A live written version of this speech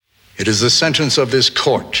It is the sentence of this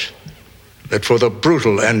court that for the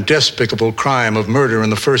brutal and despicable crime of murder in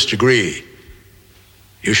the first degree,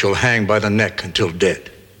 you shall hang by the neck until dead.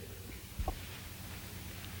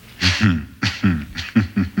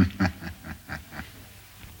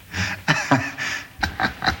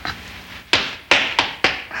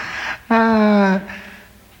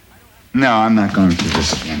 No, I'm not going through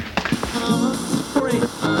this again.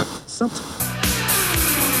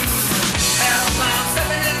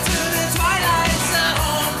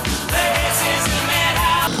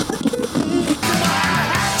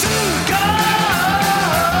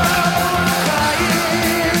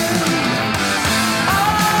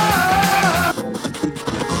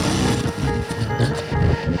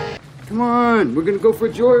 Come on, we're gonna go for a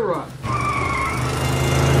joyride.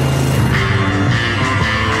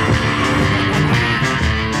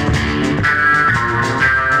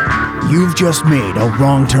 You've just made a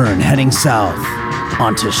wrong turn heading south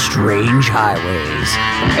onto strange highways.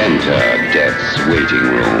 Enter death's waiting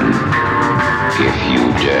room, if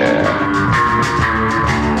you dare.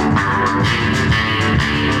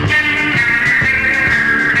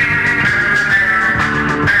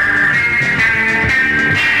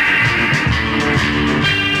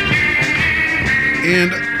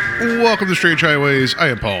 And welcome to Strange Highways. I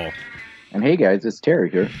am Paul. And hey guys, it's Terry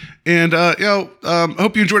here. And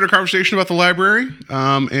hope you enjoyed our conversation about the library.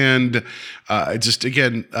 Just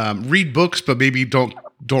again, read books, but maybe don't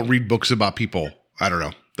read books about people. I don't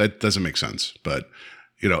know. That doesn't make sense. But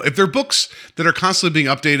if they're books that are constantly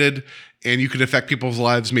being updated and you can affect people's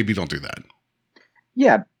lives, maybe don't do that.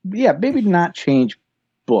 Yeah, maybe not change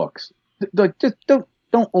books. Like just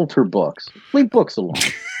don't alter books. Leave books alone.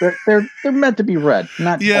 They're meant to be read,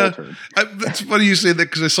 not altered. It's funny you say that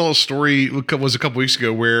because I saw a story a couple weeks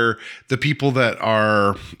ago where the people that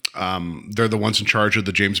are they're the ones in charge of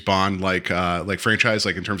the James Bond like franchise,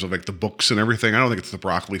 like in terms of like the books and everything. I don't think it's the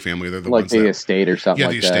Broccoli family. They're the like ones the estate or something. Yeah,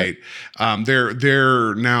 like the estate.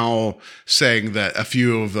 They're now saying that a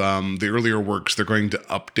few of the earlier works they're going to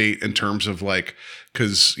update in terms of like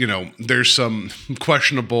because there's some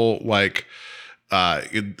questionable like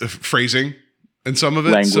phrasing in some of it.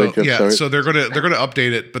 Language so they're gonna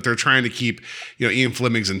update it, but they're trying to keep Ian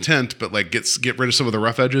Fleming's intent, but like get rid of some of the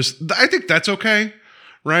rough edges. I think that's okay,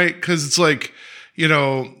 right? Because it's like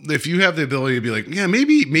if you have the ability to be like, yeah,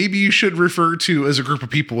 maybe you should refer to as a group of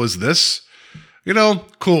people as this,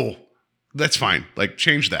 cool, that's fine. Like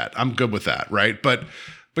change that. I'm good with that, right? But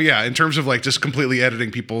yeah, in terms of like just completely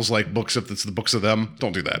editing people's like books, if it's the books of them,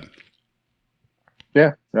 don't do that.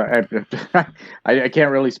 Yeah, I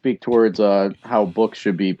can't really speak towards how books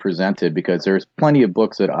should be presented because there's plenty of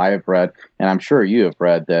books that I have read, and I'm sure you have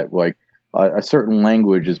read that like a certain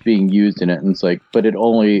language is being used in it, and it's like, but it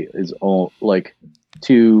only is like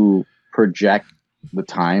to project the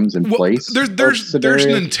times and place. There's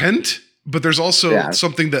an intent, but there's also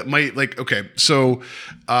something that might like, okay, so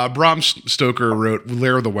Bram Stoker wrote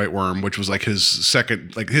Lair of the White Worm, which was like his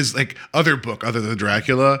second, like his like other book other than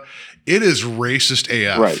Dracula. It is racist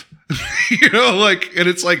AF, right? And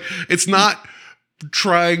it's like, it's not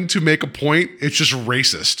trying to make a point. It's just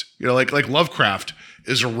racist, like Lovecraft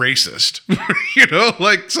is a racist,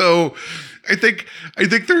 so I think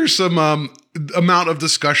there's some amount of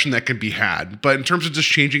discussion that can be had, but in terms of just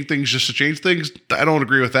changing things, just to change things, I don't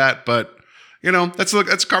agree with that, but that's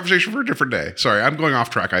a conversation for a different day. Sorry, I'm going off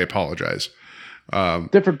track. I apologize.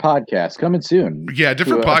 Different podcast coming soon. Yeah,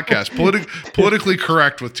 different podcast. Politically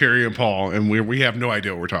correct with Terry and Paul, and we have no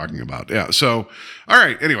idea what we're talking about. Yeah. So, all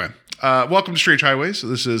right. Anyway, welcome to Strange Highways.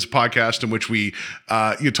 This is a podcast in which we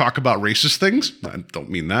you talk about racist things. I don't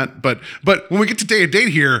mean that, but when we get to day and date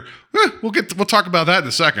here, we'll talk about that in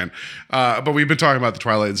a second. But we've been talking about the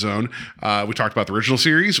Twilight Zone. We talked about the original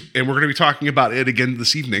series, and we're going to be talking about it again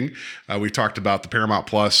this evening. We talked about the Paramount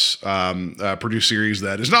Plus produced series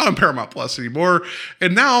that is not on Paramount Plus anymore,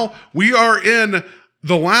 and now we are in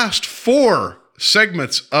the last 4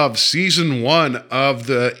 segments of season 1 of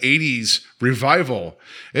the 80s revival.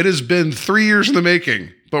 It has been 3 years in the making,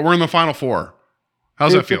 but we're in the final 4.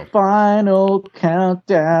 How's that feel? The final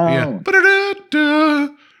countdown. Yeah. Ba-da-da-da.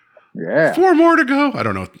 Yeah. 4 more to go. I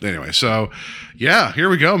don't know. Anyway, so yeah, here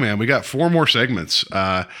we go, man. We got 4 more segments.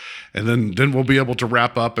 And then we'll be able to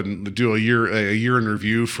wrap up and do a year in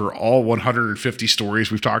review for all 150 stories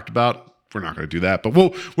we've talked about. We're not going to do that, but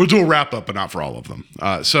we'll do a wrap up, but not for all of them.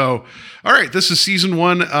 So, all right, this is season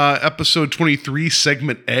 1, episode 23,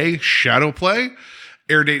 segment A, Shadow Play.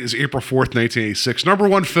 Air date is April 4th, 1986. Number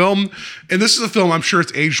 1 film, and this is a film I'm sure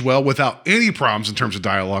it's aged well without any problems in terms of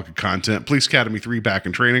dialogue and content. Police Academy 3 back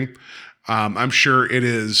in training. I'm sure it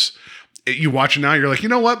is. You watch it now, you're like, you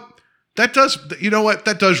know what? That does, you know what?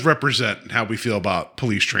 That does represent how we feel about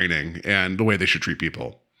police training and the way they should treat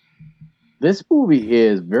people. This movie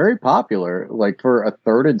is very popular, like for a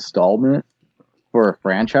third installment for a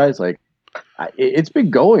franchise. Like it's been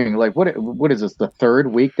going. Like what is this? The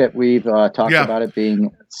third week that we've talked about it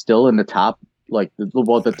being still in the top, like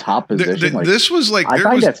the top position. This was like I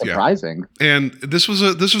find that surprising. Yeah. And this was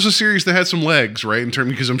a series that had some legs, right? In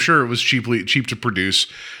terms, because I'm sure it was cheap to produce.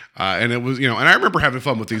 And it was, and I remember having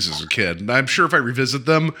fun with these as a kid. And I'm sure if I revisit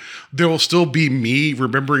them, there will still be me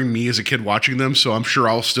remembering me as a kid watching them. So I'm sure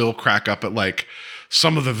I'll still crack up at like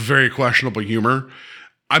some of the very questionable humor.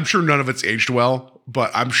 I'm sure none of it's aged well,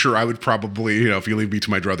 but I'm sure I would probably, if you leave me to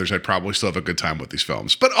my druthers, I'd probably still have a good time with these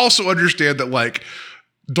films. But also understand that, like,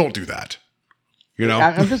 don't do that.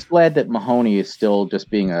 I'm just glad that Mahoney is still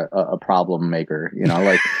just being a problem maker,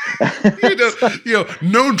 like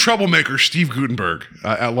known troublemaker Steve Guttenberg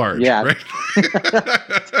at large. Yeah. Right?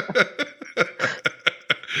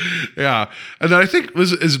 Yeah. And then I think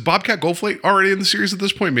is Bobcat Goldthwait already in the series at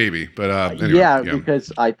this point? Maybe. But anyway,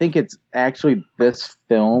 because I think it's actually this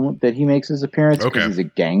film that he makes his appearance because he's a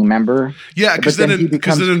gang member. Yeah, because then in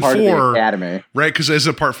part 4, of the academy. Right? Because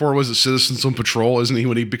isn't part 4 was it Citizens on Patrol? Isn't he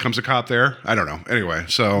when he becomes a cop there? I don't know. Anyway,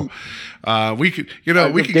 so we could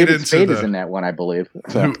we could get into Spade is in that one, I believe.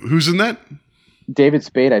 So. Who's in that? David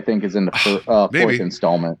Spade, I think, is in the fourth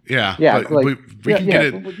installment. Yeah, we can get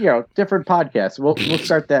it. Different podcasts. We'll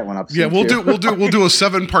start that one up. Yeah, we'll do a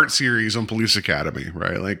 7-part series on Police Academy,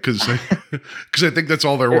 right? Like because I think that's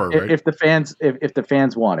all there were, right? If the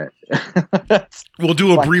fans want it, we'll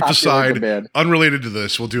do a brief aside, unrelated to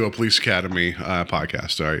this. We'll do a Police Academy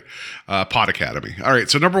podcast. All right, Pod Academy. All right.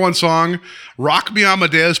 So number 1 song, "Rock Me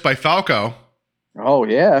Amadeus" by Falco. Oh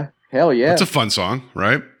yeah, hell yeah! It's a fun song,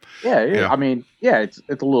 right? Yeah. I mean, it's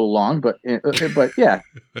a little long, but yeah.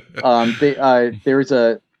 There's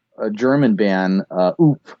a German band,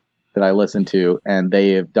 Oop, that I listen to, and they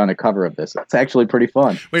have done a cover of this. It's actually pretty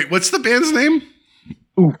fun. Wait, what's the band's name?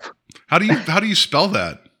 Oop. How do you spell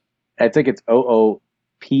that? I think it's OOPH !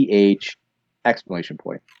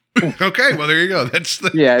 Okay, well there you go. It's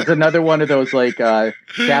another one of those like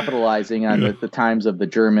capitalizing on the times of the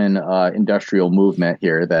German industrial movement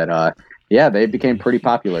here that. They became pretty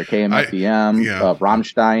popular. KMFDM,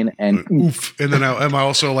 Rammstein, and Oof. And then I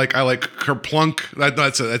also like Kerplunk.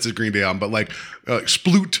 That's a Green Day album, but like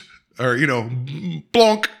Sploot or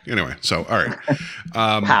Blonk. Anyway, so all right.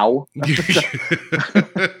 How?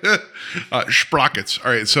 Sprockets.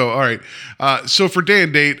 All right. So all right. So for day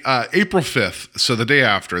and date, April 5th. So the day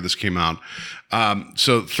after this came out.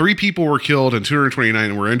 So 3 people were killed and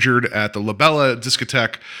 229 were injured at the La Bella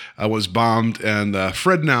discotheque was bombed in the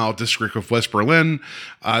Frednau district of West Berlin.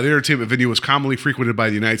 The entertainment venue was commonly frequented by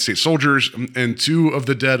the United States soldiers, and 2 of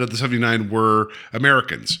the dead of the 79 were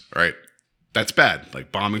Americans. All right. That's bad.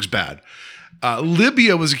 Like bombing's bad.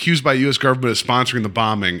 Libya was accused by the U.S. government of sponsoring the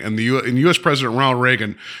bombing, and U.S. President Ronald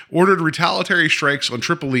Reagan ordered retaliatory strikes on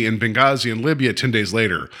Tripoli and Benghazi in Libya 10 days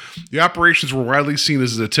later. The operations were widely seen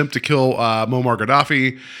as an attempt to kill Muammar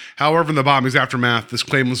Gaddafi. However, in the bombing's aftermath, this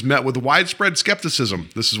claim was met with widespread skepticism.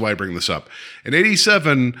 This is why I bring this up. In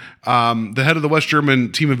 1987, the head of the West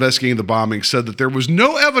German team investigating the bombing said that there was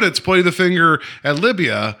no evidence pointing the finger at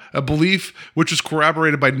Libya, a belief which was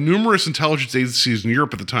corroborated by numerous intelligence agencies in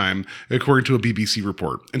Europe at the time, according to a BBC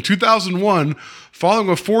report. In 2001, following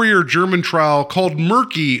a 4-year German trial called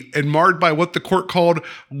murky and marred by what the court called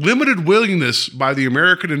limited willingness by the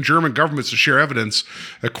American and German governments to share evidence,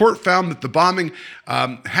 the court found that the bombing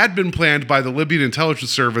had been planned by the Libyan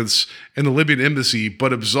intelligence service and the Libyan embassy,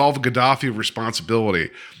 but absolved Gaddafi of responsibility.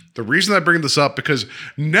 The reason I bring this up, because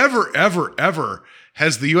never, ever, ever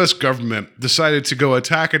has the U.S. government decided to go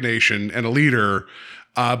attack a nation and a leader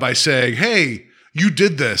by saying, hey, you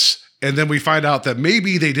did this. And then we find out that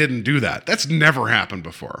maybe they didn't do that. That's never happened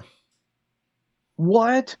before.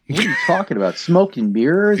 What are you talking about? Smoke and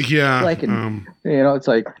mirrors? Yeah. Like, it's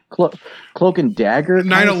like cloak and dagger.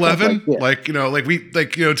 9/11.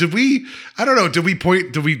 Did we, I don't know. Did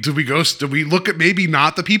we look at maybe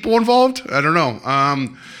not the people involved? I don't know.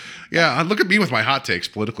 Look at me with my hot takes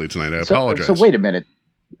politically tonight. I apologize. So wait a minute.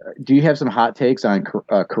 Do you have some hot takes on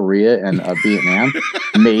Korea and Vietnam?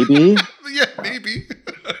 Maybe. Yeah, maybe.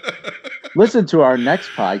 Listen to our next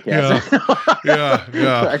podcast. Yeah.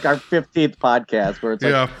 Like our 15th podcast, where it's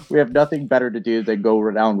like we have nothing better to do than go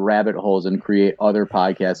down rabbit holes and create other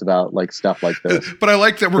podcasts about like stuff like this. But I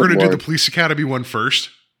like that we're going to do the Police Academy one first.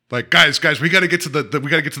 Like, guys, we got to get to the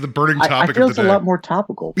burning topic I feel of the it's day. a lot more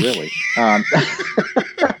topical, really.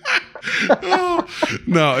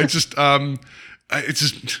 No, it's just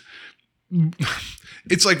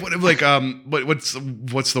it's like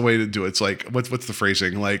what's the way to do it? It's like what's the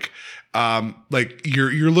phrasing? Like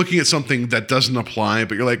you're looking at something that doesn't apply,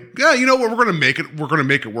 but you're like, yeah, you know what, we're gonna make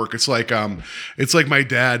it work. It's like my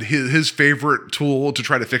dad, his favorite tool to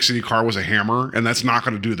try to fix any car was a hammer, and that's not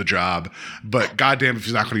gonna do the job. But goddamn if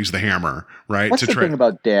he's not gonna use the hammer, right? What's the thing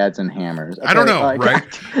about dads and hammers? I don't know,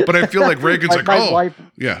 right? But I feel like Reagan's my wife,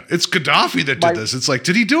 yeah, it's Gaddafi that did this. It's like,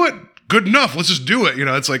 did he do it? Good enough. Let's just do it. You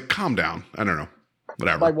know, it's like, calm down. I don't know.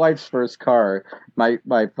 Whatever. My wife's first car,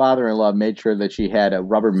 my father-in-law made sure that she had a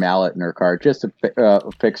rubber mallet in her car just to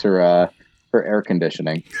fix her air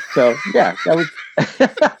conditioning. So yeah, that was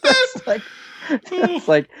it's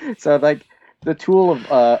like the tool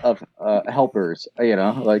of helpers. You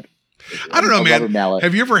know, like. I don't know, man.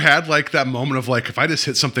 Have you ever had like that moment of like, if I just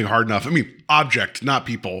hit something hard enough, I mean, object, not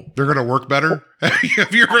people, they're going to work better?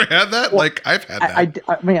 Have you ever had that? Like, I've had that.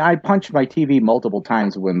 I mean, I punched my TV multiple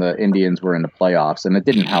times when the Indians were in the playoffs, and it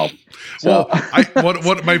didn't help. So,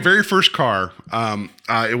 what my very first car,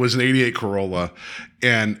 it was an '88 Corolla,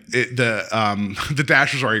 and the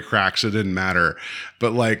dash was already cracked, so it didn't matter.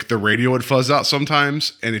 But like the radio would fuzz out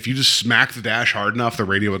sometimes, and if you just smack the dash hard enough, the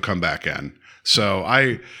radio would come back in. So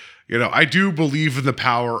I do believe in the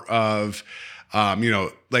power of, I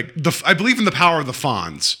believe in the power of the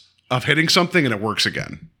Fonz of hitting something and it works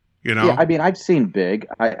again. You know? Yeah, I mean, I've seen big.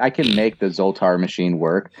 I can make the Zoltar machine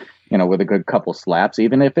work, you know, with a good couple slaps,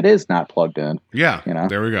 even if it is not plugged in. Yeah, you know,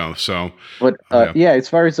 there we go. So, but as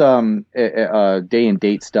far as day and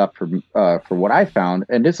date stuff for what I found,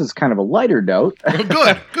 and this is kind of a lighter note.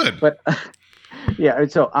 Oh, good. But yeah,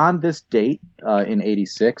 so on this date in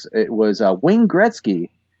 '86, it was Wayne Gretzky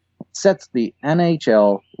sets the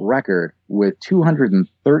NHL record with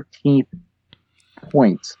 213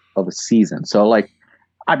 points of a season. So, like,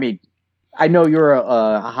 I mean, I know you're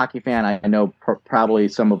a hockey fan. I know probably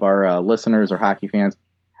some of our listeners are hockey fans.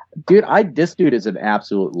 Dude, this dude is an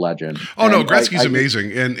absolute legend. Oh, no, Gretzky's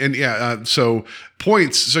amazing. And yeah, so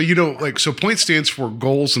points. So, you know, like, so points stands for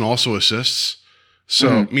goals and also assists.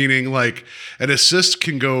 So meaning like an assist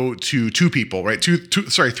can go to two people, right?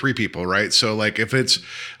 Three people, right? So like if it's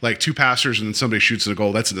like two passers and then somebody shoots a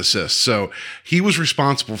goal, that's an assist. So he was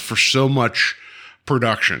responsible for so much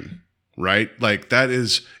production, right? Like that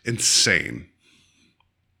is insane.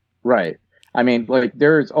 Right. I mean, like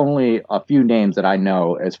there's only a few names that I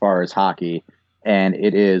know as far as hockey, and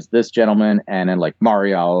it is this gentleman and then like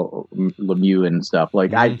Mario Lemieux and stuff.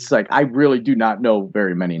 Like I really do not know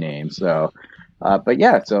very many names. So but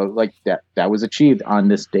yeah, so like that was achieved on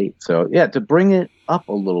this date. So yeah, to bring it up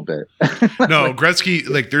a little bit. No, Gretzky,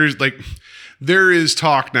 like there is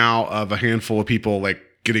talk now of a handful of people like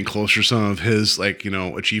getting closer to some of his like, you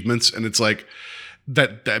know, achievements. And it's like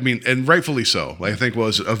that I mean, and rightfully so. Like I think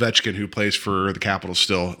was Ovechkin, who plays for the Capitals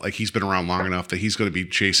still, like he's been around long enough that he's going to be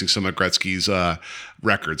chasing some of Gretzky's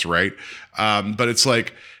records, right? But it's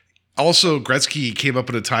like, also, Gretzky came up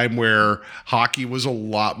at a time where hockey was a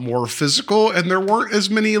lot more physical, and there weren't as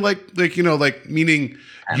many like you know, like meaning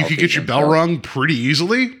you could get your bell rung pretty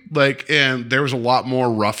easily, like, and there was a lot more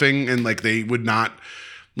roughing, and like they would not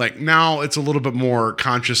like now it's a little bit more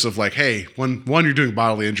conscious of like, hey, one you're doing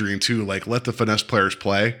bodily injury, and two, like let the finesse players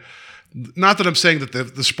play. Not that I'm saying that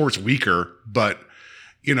the sport's weaker, but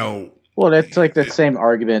you know. Well, that's like the same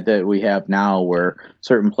argument that we have now where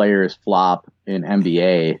certain players flop in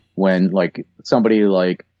NBA when like somebody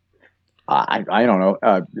like, I don't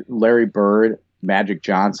know, Larry Bird, Magic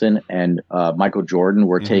Johnson, and Michael Jordan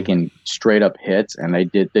were taking straight up hits, and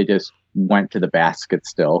they just went to the basket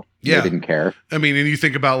still. Yeah. They didn't care. I mean, and you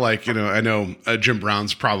think about like, you know, I know Jim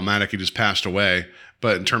Brown's problematic. He just passed away.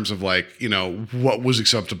 But in terms of like, you know, what was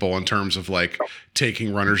acceptable in terms of like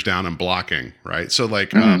taking runners down and blocking, right? So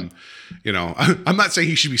like, you know, I'm not saying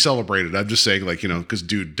he should be celebrated. I'm just saying like, you know, because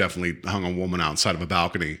dude definitely hung a woman outside of a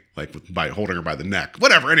balcony, like by holding her by the neck,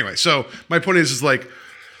 whatever. Anyway, so my point is like,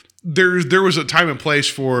 there was a time and place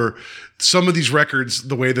for some of these records,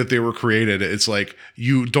 the way that they were created. It's like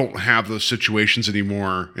you don't have those situations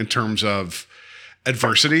anymore in terms of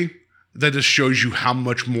adversity. That just shows you how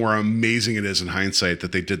much more amazing it is in hindsight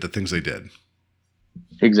that they did the things they did.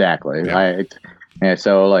 Exactly. Yeah.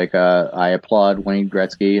 So like I applaud Wayne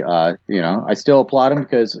Gretzky. You know, I still applaud him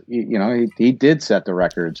because you know he did set the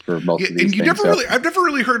records for most of these things. I've never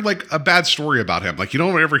really heard like a bad story about him. Like you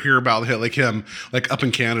don't ever hear about him like up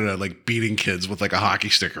in Canada like beating kids with like a hockey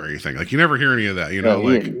stick or anything. Like you never hear any of that. You know,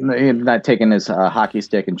 like he not taking his hockey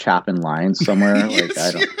stick and chopping lines somewhere. Like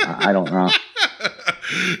I don't know.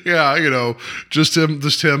 Yeah, just him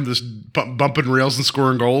just bumping rails and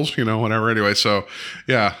scoring goals, whatever. Anyway, so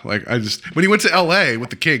yeah, like when he went to LA with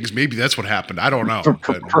the Kings, maybe that's what happened. I don't know.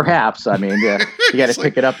 Perhaps. I mean, yeah, you got to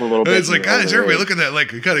pick it up a little bit. It's like, guys, everybody look at that.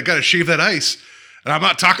 Like, you got to shave that ice. And I'm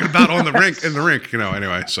not talking about on the rink,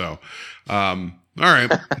 anyway. So, all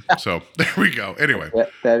right. So there we go. Anyway,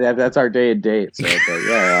 that's our day and date. So,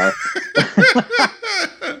 yeah.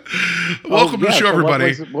 Welcome to the show,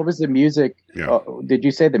 everybody. What was the music? Yeah. Did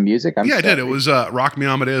you say the music? I did. It was "Rock Me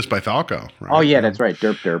Amadeus" by Falco. Right? Oh yeah, that's right.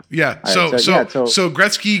 Derp derp. Yeah. So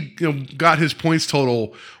Gretzky, got his points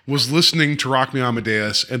total, was listening to "Rock Me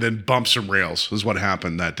Amadeus" and then bumped some rails. Is what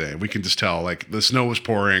happened that day. We can just tell. Like the snow was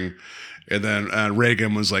pouring, and then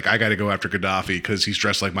Reagan was like, "I got to go after Gaddafi because he's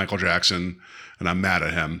dressed like Michael Jackson." And I'm mad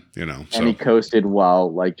at him, And he coasted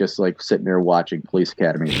while just sitting there watching Police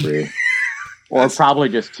Academy 3. Or probably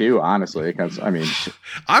just 2, honestly, because,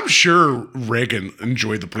 I'm sure Reagan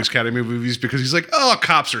enjoyed the Police Academy movies because he's like, oh,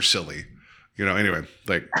 cops are silly. Anyway,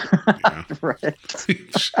 like, right.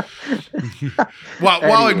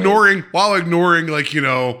 while ignoring like,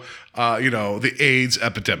 the AIDS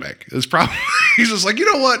epidemic. It's probably, he's just like,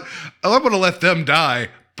 you know what? I'm going to let them die,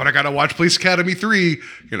 but I got to watch Police Academy 3,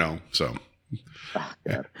 so. Oh,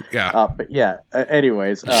 God. Yeah. But yeah.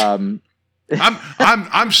 Anyways, I'm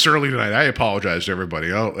surly tonight. I apologize to everybody.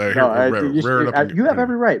 You have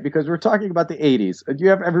every right because we're talking about the 80s. You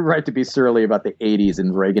have every right to be surly about the 80s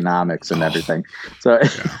and Reaganomics and everything. So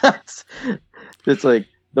it's like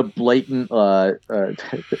the blatant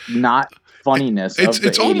not funniness.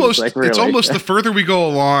 It's almost the further we go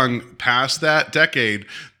along past that decade,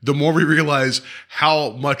 the more we realize how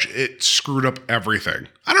much it screwed up everything.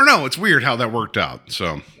 I don't know. It's weird how that worked out.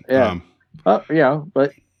 So yeah, but yeah.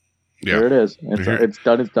 There it is. It's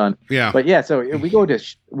done. It's done. Yeah. But yeah, so we go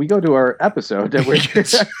to our episode that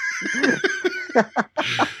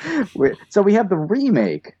so we have the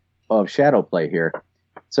remake of Shadowplay here.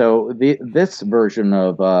 So this version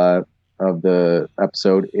of the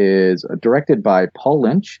episode is directed by Paul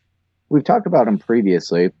Lynch. We've talked about him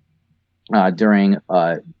previously during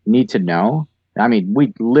Need to Know. I mean,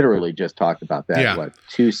 we literally just talked about that,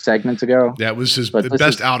 2 segments ago? That was his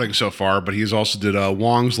best outing so far, but he's also did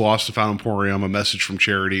Wong's Lost and Found Emporium, A Message from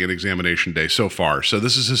Charity, and Examination Day so far. So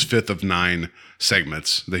this is his 5th of 9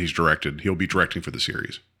 segments that he's directed. He'll be directing for the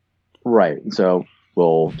series. Right. So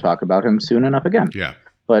we'll talk about him soon enough again. Yeah.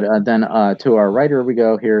 But then to our writer we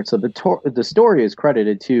go here. So the story is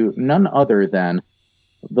credited to none other than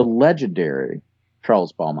the legendary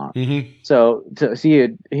Charles Beaumont. Mm-hmm. So he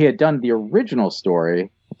had done the original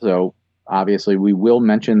story. So obviously we will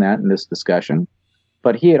mention that in this discussion.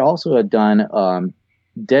 But he had also done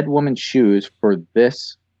Dead Woman's Shoes for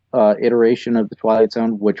this iteration of the Twilight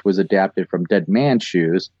Zone, which was adapted from Dead Man's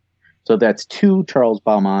Shoes. So that's 2 Charles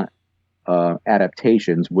Beaumont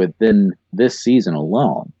adaptations within this season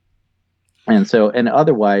alone. And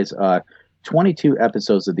otherwise 22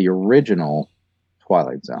 episodes of the original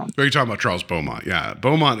Twilight Zone. Are you talking about Charles Beaumont? Yeah,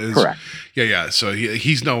 Beaumont is correct. Yeah. So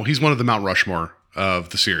he's one of the Mount Rushmore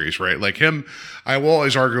of the series, right? Like him, I will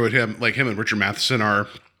always argue with him. Like him and Richard Matheson are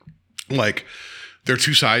like they're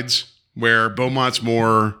 2 sides where Beaumont's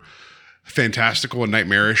more fantastical and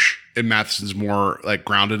nightmarish, and Matheson's more like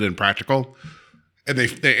grounded and practical. And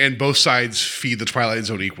they and both sides feed the Twilight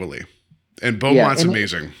Zone equally. And Beaumont's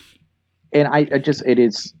amazing. And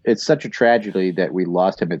it's such a tragedy that we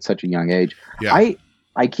lost him at such a young age. Yeah.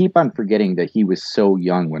 I keep on forgetting that he was so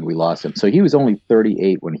young when we lost him. So he was only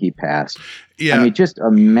 38 when he passed. Yeah. I mean, just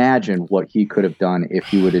imagine what he could have done if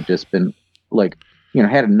he would have just been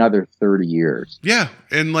had another 30 years. Yeah.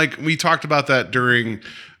 And like we talked about that during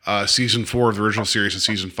season 4 of the original series and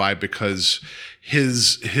season 5, because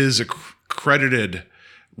his accredited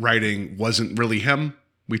writing wasn't really him.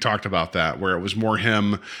 We talked about that, where it was more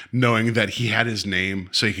him knowing that he had his name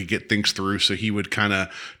so he could get things through. So he would kind of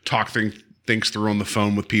talk things through on the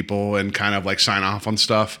phone with people and kind of like sign off on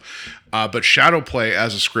stuff. But Shadowplay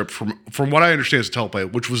as a script, from what I understand as a teleplay,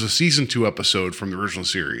 which was a season 2 episode from the original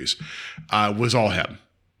series, was all him.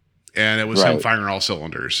 And it was him firing all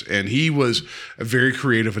cylinders. And he was a very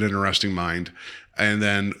creative and interesting mind. And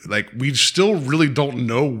then like, we still really don't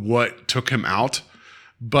know what took him out,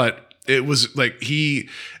 but it was like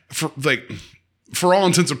for all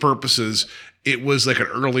intents and purposes, it was like an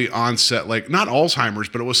early onset, like not Alzheimer's,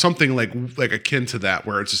 but it was something like akin to that,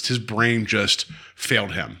 where it's just his brain just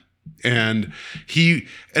failed him. And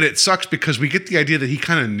it sucks because we get the idea that he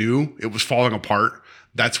kind of knew it was falling apart.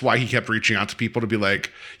 That's why he kept reaching out to people to be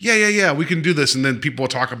like, yeah, we can do this. And then people will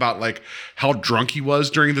talk about like how drunk he was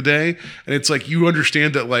during the day. And it's like, you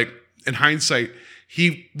understand that like in hindsight,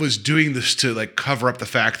 he was doing this to like cover up the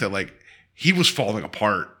fact that like he was falling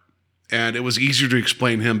apart, and it was easier to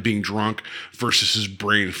explain him being drunk versus his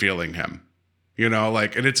brain failing him. You know,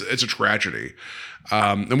 like, and it's a tragedy.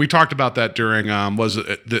 And we talked about that during was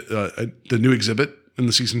it the new exhibit in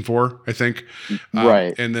the season 4, I think.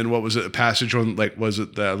 Right. And then what was it? A passage on, like, was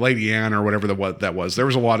it the Lady Anne or whatever that was? There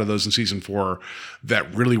was a lot of those in season 4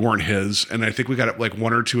 that really weren't his. And I think we got like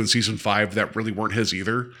 1 or 2 in season 5 that really weren't his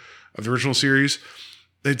either of the original series.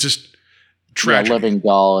 It just tragic. Yeah, Living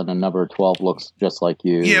Doll and a number 12 looks just like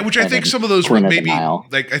you. Yeah, which I think some of those Queen were of the maybe Nile.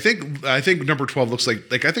 like I think number 12 looks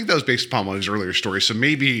like I think that was based upon one of his earlier stories. So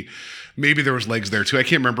maybe there was legs there too. I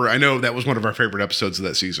can't remember. I know that was one of our favorite episodes of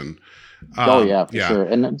that season. Oh yeah, for sure.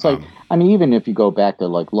 And it's like, I mean, even if you go back to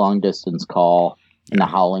like Long Distance Call and The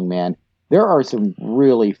Howling Man, there are some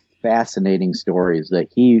really fascinating stories that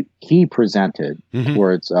he presented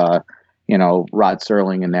towards Rod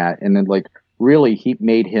Serling and that, and then like really he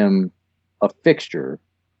made him a fixture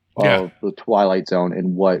of the Twilight Zone,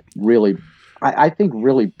 and what really I think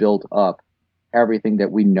really built up everything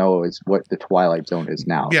that we know is what the Twilight Zone is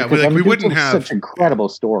now. Yeah, because, we wouldn't have such incredible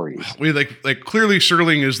stories. We like clearly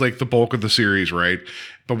Serling is like the bulk of the series, right?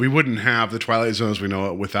 But we wouldn't have the Twilight Zone as we know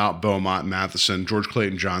it without Beaumont, Matheson, George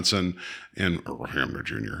Clayton Johnson, and Hamner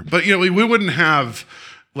Jr. But we wouldn't have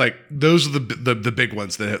like those are the big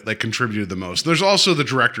ones that like contributed the most. There's also the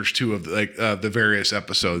directors too of like the various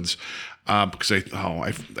episodes. Because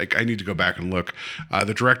I need to go back and look.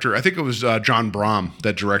 The director, I think it was John Brom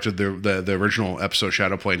that directed the original episode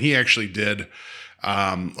Shadowplay, and he actually did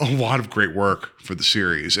a lot of great work for the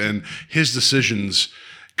series. And his decisions,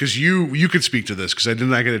 because you could speak to this, because I did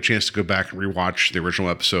not get a chance to go back and rewatch the original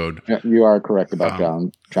episode. Yeah, you are correct about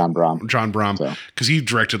John Brom. John Brom, because he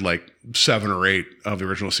directed like 7 or 8 of the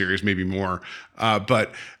original series, maybe more.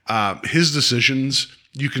 But his decisions,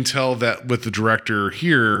 you can tell that with the director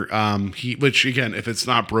here, which again, if it's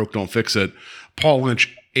not broke, don't fix it. Paul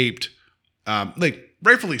Lynch aped, like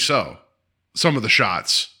rightfully so, some of the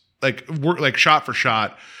shots, like shot for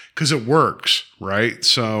shot, because it works, right?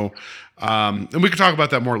 So, and we can talk about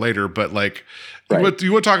that more later. But like, right.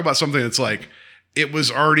 you would talk about something that's like it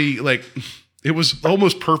was already like it was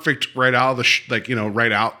almost perfect right out of the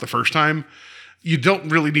right out the first time. You don't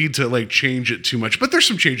really need to like change it too much, but there's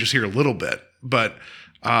some changes here a little bit, but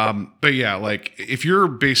yeah, like if you're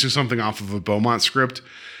basing something off of a Beaumont script,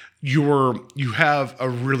 you have a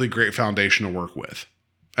really great foundation to work with.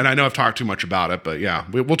 And I know I've talked too much about it, but yeah,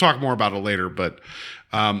 we'll talk more about it later. But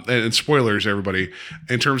and spoilers, everybody,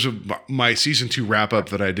 in terms of my season 2 wrap up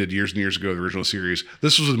that I did years and years ago, the original series,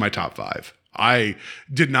 this was in my top 5. I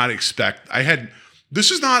did not expect.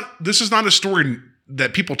 This is not a story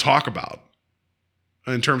that people talk about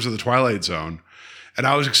in terms of the Twilight Zone, and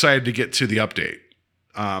I was excited to get to the update.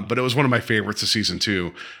 But it was one of my favorites of season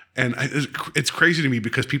 2. And it's crazy to me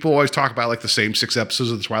because people always talk about like the same 6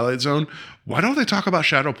 episodes of the Twilight Zone. Why don't they talk about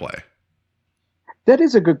Shadowplay? That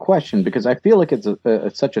is a good question, because I feel like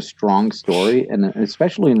it's such a strong story, and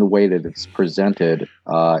especially in the way that it's presented.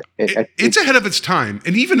 It's ahead of its time.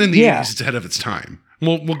 And even in the 80s, it's ahead of its time.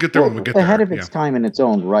 We'll get there when we get there. Ahead of its time in its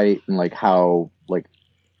own right, and like how like.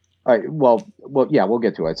 All right. Well, yeah, we'll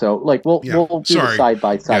get to it. So, like, we'll do the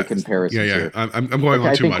side-by-side comparison. Yeah. Here. I'm going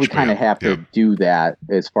on too much. I think we kind of have to do that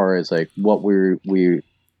as far as like what we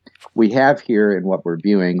have here and what we're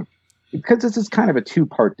viewing, because this is kind of a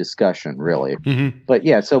 2-part discussion, really. Mm-hmm. But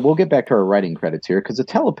yeah, so we'll get back to our writing credits here, because the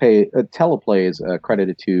teleplay is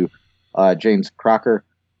credited to James Crocker.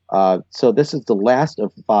 So this is the last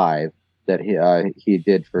of 5 that he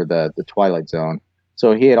did for the Twilight Zone.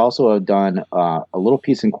 So he had also done A Little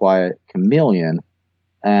Peace and Quiet, Chameleon,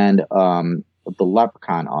 and The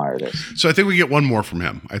Leprechaun Artist. So I think we get one more from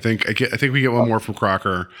him. I think we get one more from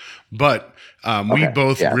Crocker, but we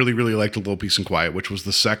both really, really liked A Little Peace and Quiet, which was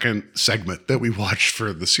the second segment that we watched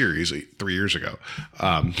for the series 3 years ago.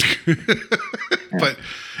 But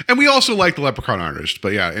and we also liked The Leprechaun Artist.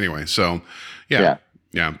 But yeah, anyway, so yeah.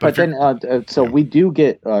 But then, we do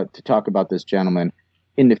get to talk about this gentleman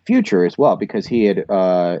in the future as well, because he had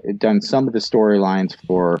done some of the storylines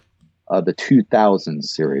for the 2000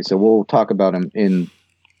 series. So we'll talk about him in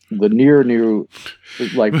the new,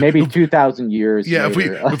 like maybe 2,000 years. Yeah,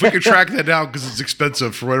 later. if we could track that down, because it's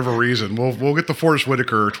expensive for whatever reason, we'll get the Forrest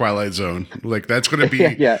Whitaker Twilight Zone. Like that's going to be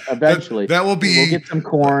eventually that will be. We'll get some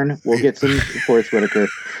corn. We'll get some Forrest Whitaker.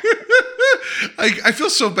 I feel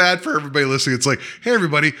so bad for everybody listening. It's like, hey,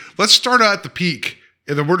 everybody, let's start out at the peak.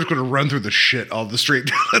 And then we're just going to run through the shit all the straight.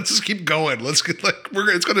 Let's just keep going. Let's get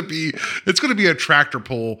it's going to be a tractor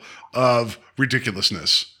pull of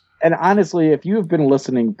ridiculousness. And honestly, if you have been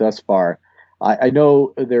listening thus far, I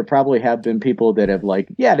know there probably have been people that have like,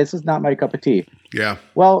 yeah, this is not my cup of tea. Yeah.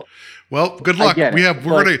 Well, good luck. We're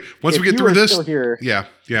gonna once we get through this. Here,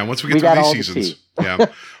 once we get through these seasons. Yeah.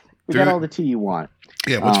 We got all the tea you want.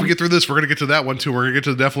 Yeah, once we get through this, we're going to get to that one too. We're going to get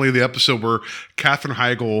to definitely the episode where Katherine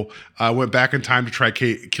Heigl went back in time to try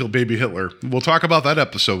kill baby Hitler. We'll talk about that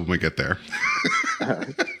episode when we get there.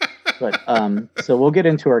 But so we'll get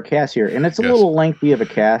into our cast here, and it's a little lengthy of a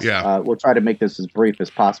cast. Yeah. We'll try to make this as brief as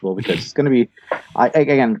possible because it's going to be,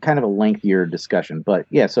 again, kind of a lengthier discussion. But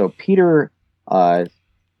yeah, so Peter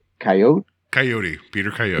Coyote.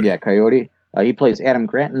 Peter Coyote. Yeah, Coyote. He plays Adam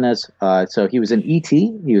Grant in this. So he was in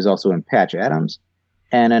E.T. He was also in Patch Adams.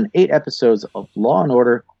 And in 8 episodes of Law and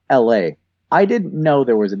Order L.A. I didn't know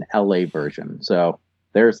there was an L.A. version, so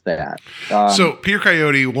there's that. So Peter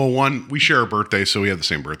Coyote, well, one, we share a birthday, so we have the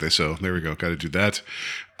same birthday, so there we go, got to do that.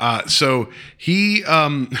 So he,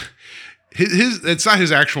 his it's not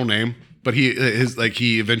his actual name, but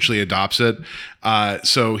he eventually adopts it.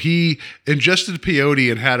 So he ingested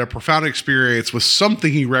peyote and had a profound experience with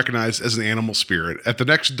something he recognized as an animal spirit. At the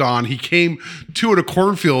next dawn, he came to a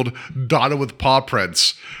cornfield dotted with paw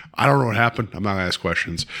prints. I don't know what happened. I'm not going to ask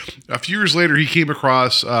questions. A few years later, he came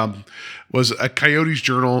across was a Coyote's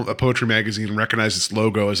Journal, a poetry magazine, and recognized its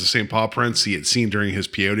logo as the same paw prints he had seen during his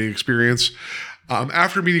peyote experience.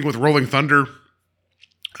 After meeting with Rolling Thunder,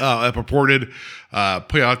 a purported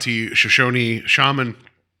Peyote Shoshone shaman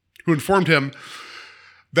who informed him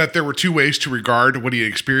that there were 2 ways to regard what he had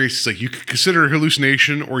experienced. It's like, you could consider a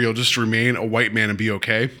hallucination or you'll just remain a white man and be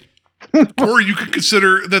okay. Or you could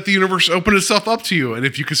consider that the universe opened itself up to you. And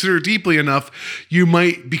if you consider it deeply enough, you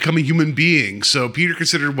might become a human being. So Peter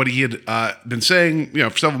considered what he had been saying,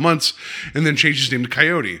 for several months, and then changed his name to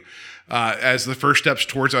Coyote. As the first steps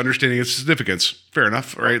towards understanding its significance. Fair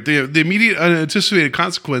enough, right? The immediate unanticipated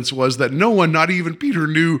consequence was that no one, not even Peter,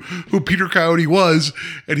 knew who Peter Coyote was,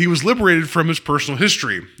 and he was liberated from his personal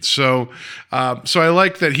history. So I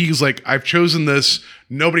like that he's like, I've chosen this.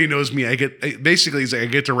 Nobody knows me. Basically, he's like, I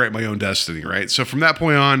get to write my own destiny, right? So from that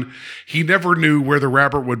point on, he never knew where the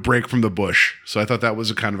rabbit would break from the bush. So I thought that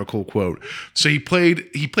was a kind of a cool quote. So he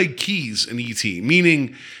played Keys in E.T.,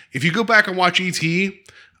 meaning if you go back and watch E.T.,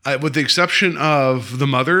 with the exception of the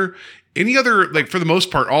mother, any other, like for the most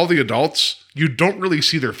part, all the adults, you don't really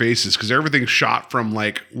see their faces because everything's shot from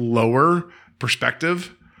like lower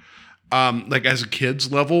perspective, like as a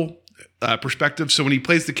kid's level perspective. So when he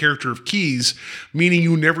plays the character of Keys, meaning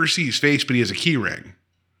you never see his face, but he has a key ring.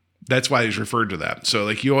 That's why he's referred to that. So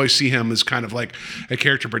like you always see him as kind of like a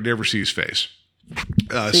character, but never see his face.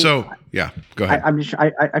 So yeah, go ahead.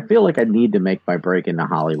 I feel like I need to make my break into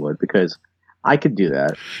Hollywood because I could do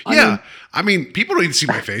that. I mean, people don't need to see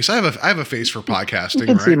my face. I have a face for podcasting. You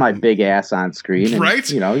can right? see my big ass on screen, and, right?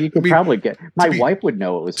 You could probably get my wife would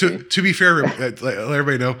know it was me. To be fair, let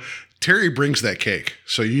everybody know, Terry brings that cake,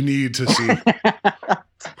 so you need to see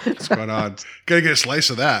what's going on. Gotta get a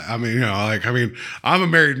slice of that. I mean, I'm a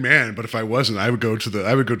married man, but if I wasn't, I would go to the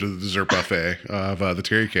dessert buffet of the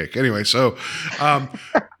Terry cake. Anyway, so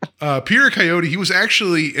Peter Coyote, he was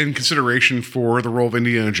actually in consideration for the role of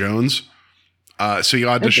Indiana Jones. So he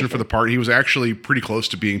auditioned for the part. He was actually pretty close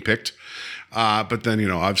to being picked. But then,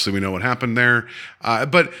 obviously we know what happened there.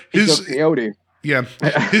 But his Coyote. Yeah.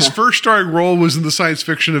 His first starring role was in the science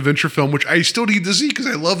fiction adventure film, which I still need to see because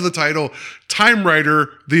I love the title, Time Rider,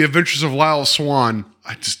 The Adventures of Lyle Swan.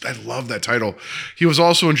 I love that title. He was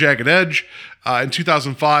also in Jagged Edge. In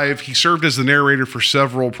 2005, he served as the narrator for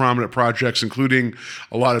several prominent projects, including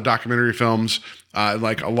a lot of documentary films,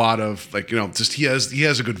 like a lot of just he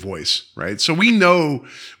has a good voice, right? So we know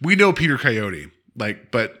Peter Coyote,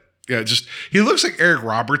 but yeah, just he looks like Eric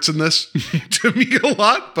Roberts in this to me a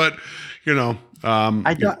lot, but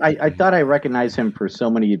I thought I recognized him for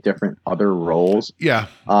so many different other roles. Yeah.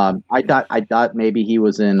 I thought maybe he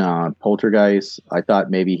was in Poltergeist. I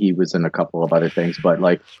thought maybe he was in a couple of other things, but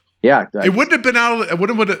yeah, it wouldn't have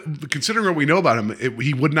been considering what we know about him.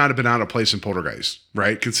 He would not have been out of place in Poltergeist,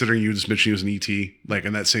 right? Considering you just mentioned he was an ET, like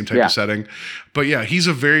in that same type of setting. But yeah, he's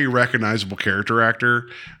a very recognizable character actor.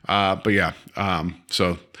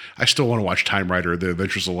 So I still want to watch Time Rider: The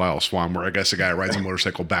Adventures of Lyle Swan, where I guess a guy rides a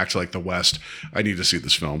motorcycle back to the West. I need to see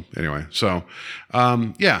this film anyway. So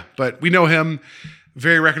but we know him.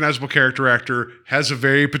 Very recognizable character actor, has a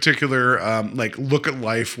very particular look at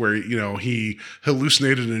life where he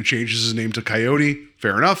hallucinated and changes his name to Coyote.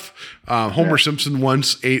 Fair enough. Homer Simpson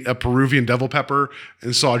once ate a Peruvian devil pepper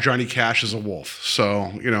and saw Johnny Cash as a wolf.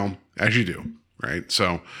 So as you do, right?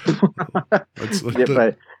 So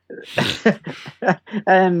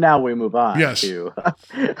and now we move on. Yes.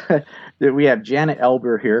 We have Janet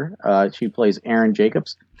Elber here. She plays Erin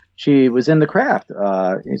Jacobs. she was in The Craft.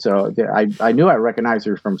 So I knew I recognized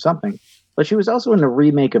her from something. But she was also in the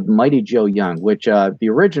remake of Mighty Joe Young, which the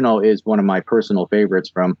original is one of my personal favorites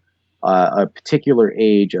from a particular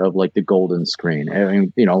age of like the golden screen. I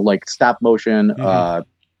mean, like stop motion, like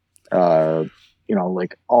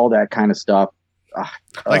all that kind of stuff.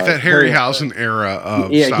 Like that Harryhausen era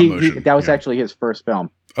of stop motion. That was actually his first film.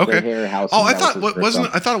 Okay. Harryhausen, I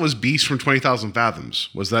thought it was Beast from 20,000 Fathoms.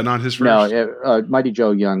 Was that not his first? No, Mighty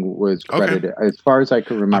Joe Young was credited. Okay. As far as I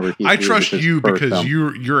can remember, I trust you because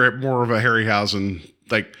you're more of a Harryhausen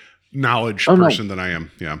like knowledge person than I am.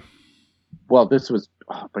 Yeah. Well, this was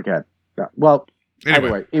my God. Well,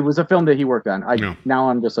 anyway, it was a film that he worked on. Now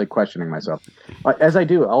I'm just like questioning myself, as I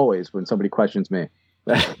do always when somebody questions me.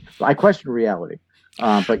 I question reality.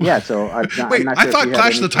 But yeah, so I thought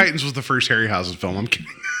Clash of the Titans was the first Harryhausen film. I'm kidding.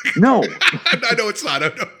 No, I know it's not.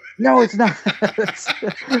 No, it's not.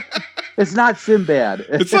 It's not Sinbad.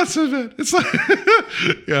 It's not Sinbad. It's not.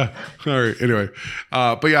 Yeah. All right. Anyway,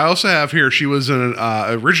 but yeah, I also have here. She was in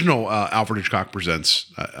an original Alfred Hitchcock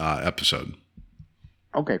Presents episode.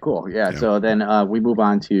 Okay. Cool. Yeah. So then we move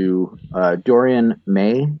on to Dorian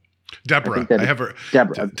May. Deborah. I have her.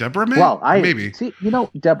 Deborah May? Well, maybe. See,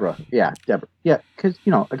 Deborah. Yeah, Deborah. Yeah, because,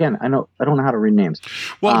 again, I don't know how to read names.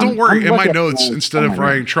 Well, don't worry. In my notes, instead of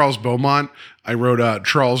writing Charles Beaumont, I wrote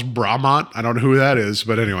Charles Bramont. I don't know who that is,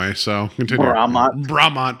 but anyway, so continue.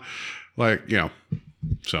 Bramont. Like,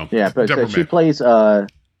 so. Yeah, but so she plays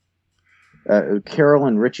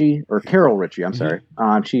Carol Ritchie. I'm sorry.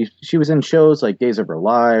 She was in shows like Days of Our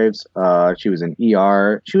Lives. She was in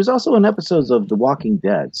ER. She was also in episodes of The Walking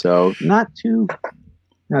Dead. So not too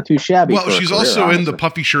shabby. Well, she's also in the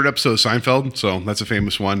puffy shirt episode of Seinfeld. So that's a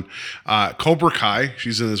famous one. Cobra Kai,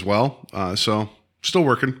 she's in as well. So still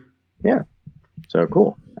working. Yeah. So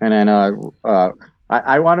cool. And then I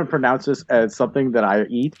want to pronounce this as something that I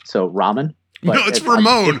eat. So ramen. No, it's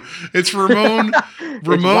Ramon. It's Ramon.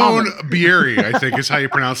 Ramon Bieri, I think is how you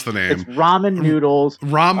pronounce the name. It's ramen noodles.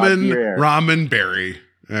 Ramen berry.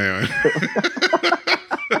 Anyway.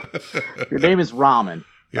 Your name is Ramen,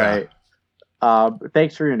 right?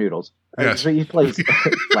 Thanks for your noodles. Yes. So he plays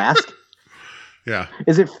Flask. Yeah.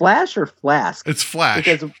 Is it Flash or Flask? It's Flash.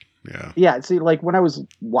 Because, yeah. See, like when I was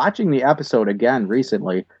watching the episode again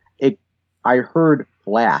recently, I heard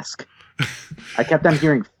Flask. I kept on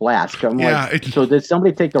hearing Flask. I'm so did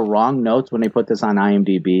somebody take the wrong notes when they put this on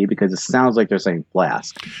IMDb? Because it sounds like they're saying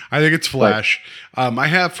Flask. I think it's Flash. I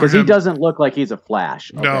have for him. Because he doesn't look like he's a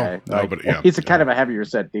Flash. Okay? No, but yeah. He's kind of a heavier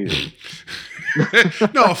set dude.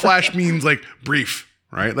 No, a Flash means like brief.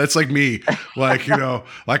 Right. That's like me. Like,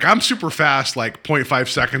 like I'm super fast, like 0.5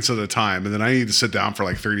 seconds at a time. And then I need to sit down for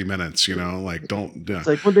like 30 minutes, like don't. It's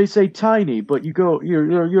like when they say tiny, but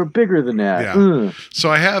you're bigger than that. Yeah.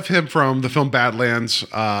 So I have him from the film Badlands,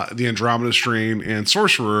 The Andromeda Strain, and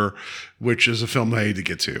Sorcerer, which is a film that I need to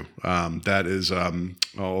get to. That is,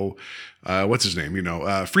 what's his name?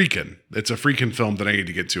 Friedkin. It's a Friedkin film that I need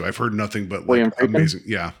to get to. I've heard nothing but like amazing.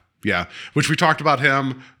 Yeah. Yeah, which we talked about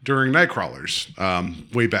him during Nightcrawlers,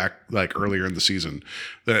 way back like earlier in the season.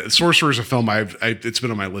 The Sorcerer is a film it's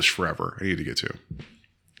been on my list forever. I need to get to.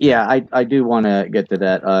 Yeah, I do want to get to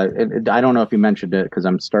that. I don't know if you mentioned it because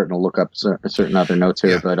I'm starting to look up certain other notes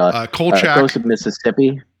here. But Kolchak, Ghost of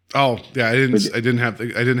Mississippi. Oh yeah, I didn't have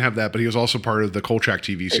that, but he was also part of the Kolchak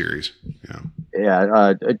TV series.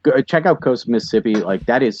 Yeah. Check out Ghost of Mississippi. Like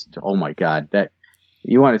that is, oh my God, that.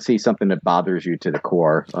 You want to see something that bothers you to the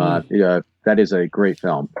core. That is a great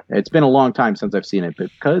film. It's been a long time since I've seen it,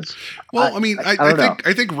 because I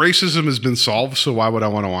think racism has been solved. So why would I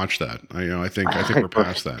want to watch that? I think we're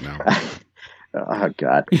past that now. Oh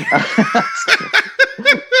God.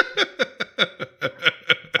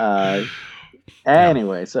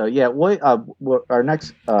 Anyway, so yeah, our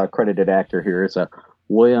next credited actor here is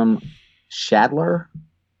William Shadler.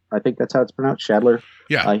 I think that's how it's pronounced. Shadler.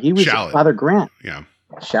 Yeah. He was Father Grant. Yeah.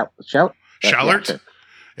 Shallert? Shallert?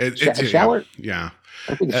 Yeah.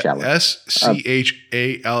 I think it's Shallert. Schaller.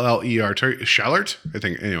 Shallert? I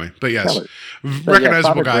think, anyway. But yes.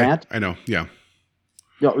 Recognizable guy. Grant, I know. Yeah.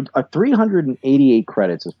 388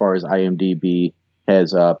 credits as far as IMDb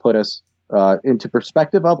has put us into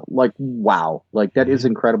perspective of like, wow. Like, that is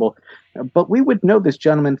incredible. But we would know this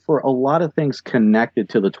gentleman for a lot of things connected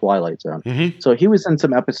to the Twilight Zone. Mm-hmm. So he was in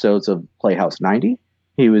some episodes of Playhouse 90.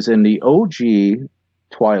 He was in the OG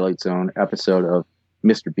Twilight Zone episode of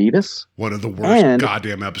Mr. Beavis. One of the worst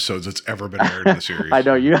goddamn episodes that's ever been aired in the series. I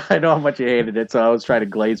know how much you hated it, so I was trying to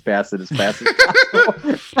glaze past it as fast as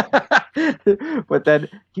possible. But then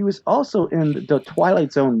he was also in the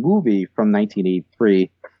Twilight Zone movie from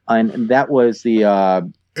 1983, and that was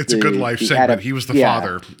the It's a good life segment. He was the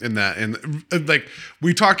father in that. And like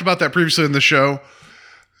we talked about that previously in the show.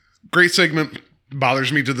 Great segment.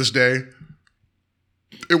 Bothers me to this day.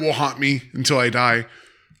 It will haunt me until I die.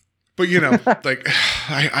 But like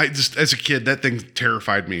I just, as a kid, that thing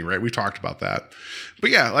terrified me, right? We talked about that. But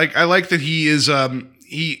yeah, like I like that he is,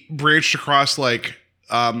 he branched across like,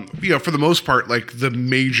 for the most part, like the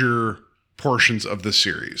major portions of the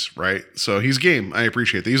series, right? So he's game. I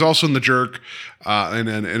appreciate that. He's also in The Jerk and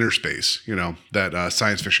then Inner Space, that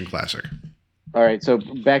science fiction classic. All right, so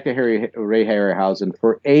back to Ray Harryhausen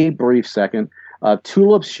for a brief second.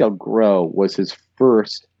 Tulips Shall Grow was his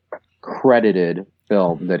first credited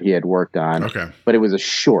film that he had worked on. Okay. But it was a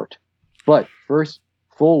short. But first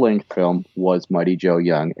full-length film was Mighty Joe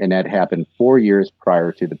Young, and that happened 4 years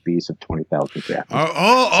prior to The Beast of 20,000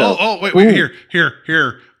 Fathoms. Wait,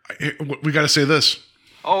 here. We got to say this.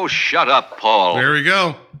 Oh, shut up, Paul. There we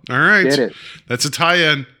go. All right. Did it. That's a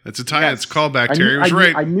tie-in. Yes. It's a callback. Terry was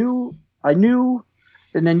right. right. I knew,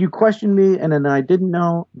 and then you questioned me, and then I didn't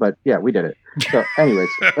know, but yeah, we did it. So, anyways.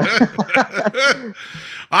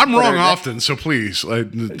 I'm wrong often, so please,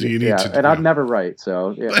 do you need to? And I'm never right,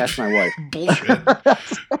 so ask my wife. Bullshit.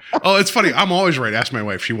 Oh, it's funny. I'm always right. Ask my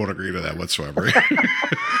wife. She won't agree to that whatsoever.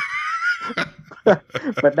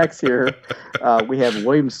 But next year, we have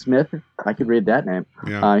William Smith. I could read that name.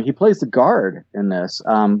 Yeah. He plays the guard in this,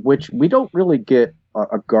 which we don't really get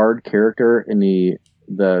a guard character in the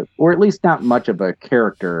or at least not much of a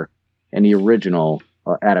character in the original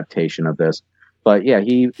adaptation of this. But yeah,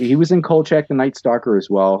 he was in Kolchak the Night Stalker as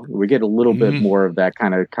well. We get a little bit more of that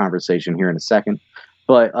kind of conversation here in a second.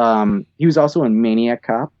 But he was also in Maniac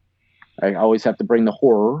Cop. I always have to bring the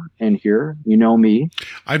horror in here. You know me.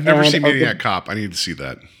 I've never seen Maniac Cop. I need to see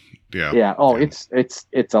that. Yeah. Yeah. Oh, yeah.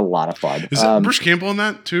 It's a lot of fun. Is Bruce Campbell in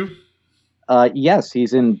that too? Yes,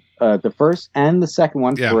 he's in the first and the second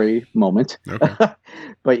one for a moment. Okay.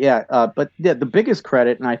 But the biggest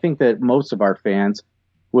credit, and I think that most of our fans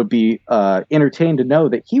would be entertained to know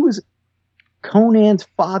that he was Conan's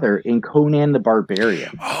father in Conan the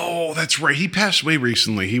Barbarian. Oh, that's right. He passed away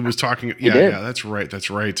recently. He was talking. He did. Yeah, that's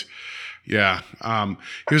right. Yeah.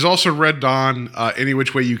 He was also Red Dawn, Any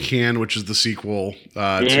Which Way You Can, which is the sequel to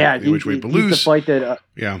Any Which Way But Loose. He's the fight that,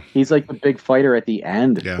 he's like the big fighter at the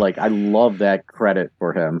end. Yeah. Like, I love that credit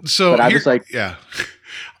for him. So, but I was like, yeah.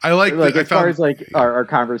 I like as far as like our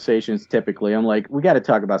conversations typically, I'm like, we got to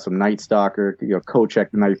talk about some Night Stalker,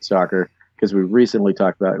 Kolchak the Night Stalker, because we recently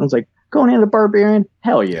talked about it. And I was like, Conan the Barbarian?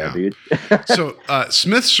 Hell yeah. Dude. So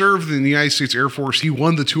Smith served in the United States Air Force. He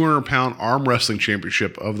won the 200-pound arm wrestling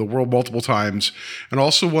championship of the world multiple times and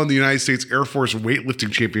also won the United States Air Force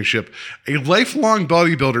weightlifting championship. A lifelong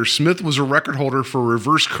bodybuilder, Smith was a record holder for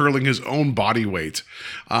reverse curling his own body weight.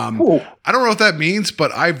 I don't know what that means,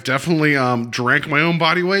 but I've definitely drank my own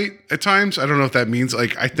body weight at times. I don't know if that means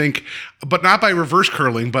I think, but not by reverse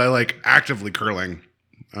curling, by actively curling.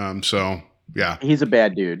 Yeah, he's a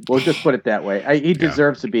bad dude. We'll just put it that way. He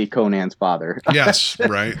deserves to be Conan's father. Yes,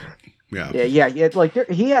 right. Yeah. Like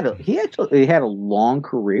he actually had a long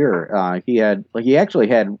career. He actually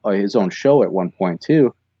had his own show at one point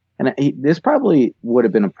too, and this probably would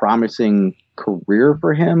have been a promising career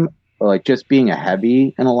for him, like just being a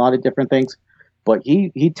heavy in a lot of different things. But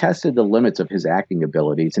he tested the limits of his acting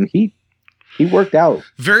abilities, and he worked out.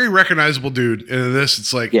 Very recognizable dude. And this,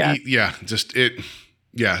 it's like,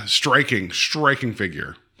 striking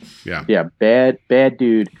figure. Yeah, bad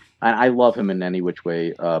dude. I love him in Any Which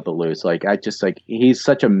Way But Loose. He's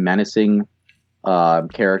such a menacing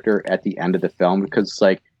character at the end of the film because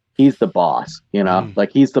he's the boss,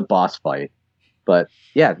 he's the boss fight. But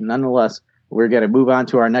yeah, nonetheless, we're gonna move on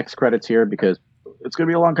to our next credits here because it's gonna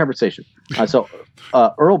be a long conversation. So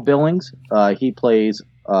Earl Billings, he plays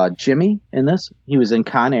Jimmy in this. He was in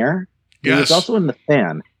Con Air. He was also in The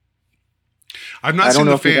Fan. I've not seen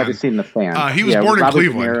The Fan. You've ever seen The Fan. He was born in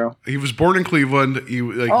Cleveland. He was born in Cleveland.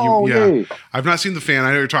 I've not seen The Fan.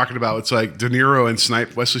 I know you're talking about. It's like De Niro and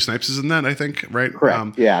Wesley Snipes is in that, I think, right?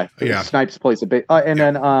 Correct. Snipes plays a big.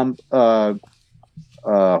 Then oh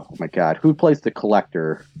my God, who plays the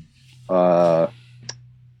Collector? God,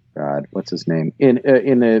 what's his name in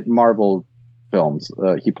the Marvel films?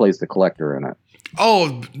 He plays the Collector in it.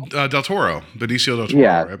 Oh, Del Toro, Benicio Del Toro.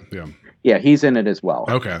 Yeah, right? Yeah, he's in it as well.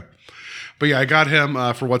 Okay. But yeah, I got him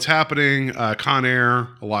for What's Happening, Con Air,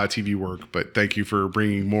 a lot of TV work. But thank you for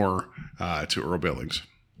bringing more to Earl Billings.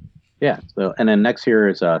 Yeah. So, and then next here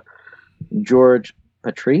is George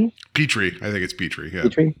Petrie. Petrie, I think it's Petrie. Yeah.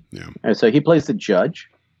 Petrie. Yeah. And so he plays the judge.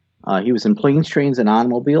 He was in Planes, Trains, and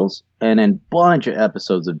Automobiles, and in a bunch of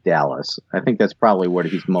episodes of Dallas. I think that's probably what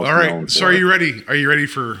he's most known for. So are you ready? Are you ready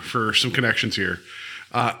for some connections here?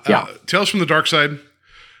 Tales from the Dark Side.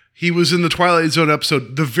 He was in the Twilight Zone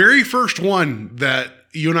episode, the very first one that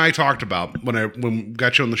you and I talked about when we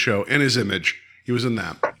got you on the show, in his image. He was in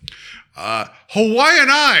that. Hawaiian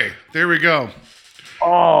Eye. There we go.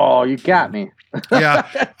 Oh, you got me. Yeah.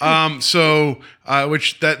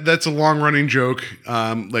 Which that's a long running joke.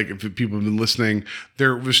 Like if people have been listening,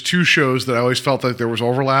 there was 2 shows that I always felt like there was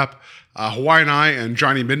overlap. Hawaiian Eye and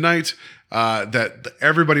Johnny Midnight, that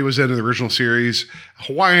everybody was in the original series.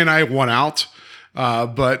 Hawaiian Eye won out,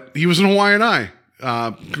 but he was in Hawaiian Eye.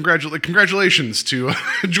 Congratulations to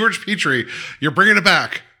George Petrie. You're bringing it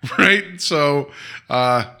back, right? So,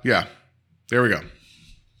 yeah, there we go.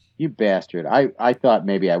 You bastard. I thought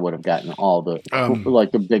maybe I would have gotten all the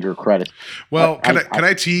the bigger credit. Well, can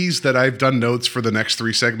I tease that I've done notes for the next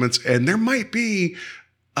 3 segments, and there might be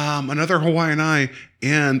another Hawaiian Eye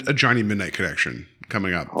and a Johnny Midnight connection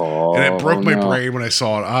coming up. And it broke my brain when I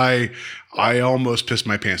saw it. I almost pissed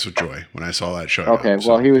my pants with joy when I saw that show. Okay,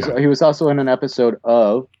 well, he was also in an episode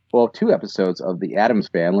of 2 episodes of The Addams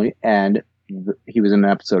Family, and he was in an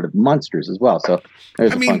episode of Munsters as well. So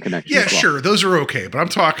there's a fun connection. Yeah, sure, those are okay, but I'm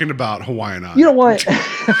talking about Hawaiian Eye. You know what?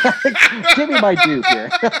 Give me my due here.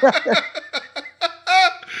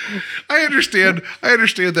 I understand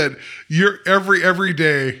that every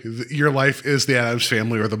day your life is the Addams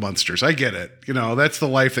Family or the Munsters. I get it. You know, that's the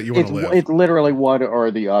life that you want to live. It's literally one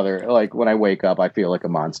or the other. Like when I wake up, I feel like a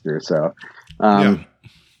monster. So, yeah.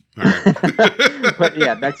 All right. But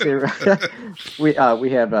yeah, next year we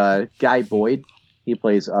have Guy Boyd. He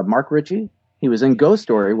plays Mark Ritchie. He was in Ghost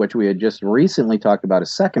Story, which we had just recently talked about a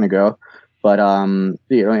second ago. But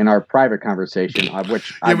in our private conversation,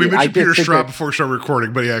 we mentioned Peter Straub before we started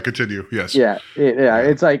recording. But yeah, continue. Yes. Yeah.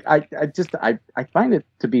 It's like I find it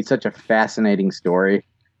to be such a fascinating story.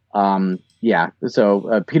 Yeah.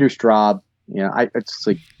 So Peter Straub, it's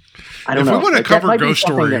like I don't know. If we want to cover Ghost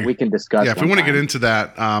Story, that we can discuss. Yeah, if we want to get into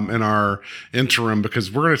that in our interim,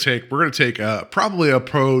 because we're going to take probably a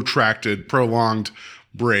prolonged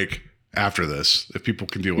break after this, if people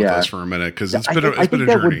can deal with us for a minute, because it's been a journey.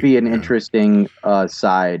 That would be an interesting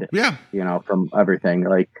side. Yeah, from everything.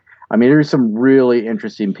 Like, I mean, there's some really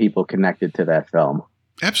interesting people connected to that film.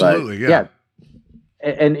 Absolutely, but, yeah.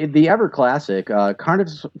 And the ever classic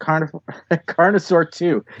Carnosaur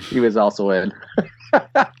 2, he was also in.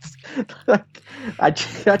 I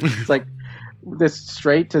just like this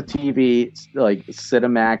straight to TV, like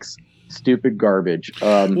Cinemax stupid garbage.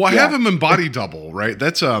 I have him in Body Double, right?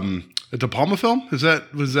 That's a De Palma film. Was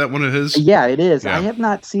that one of his? Yeah, it is. Yeah. I have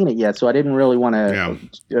not seen it yet, so I didn't really want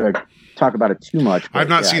to talk about it too much. I've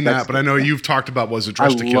not seen that, but I know you've talked about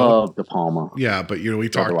Dress to Kill. I love De Palma. Yeah, but we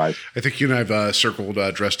talked. Otherwise. I think you and I've circled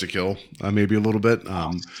Dress to Kill maybe a little bit.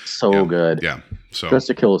 Good. Yeah. So Dress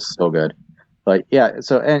to Kill is so good. But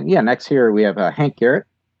next here we have Hank Garrett.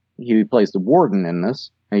 He plays the warden in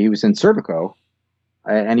this. He was in Serpico,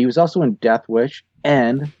 and he was also in Death Wish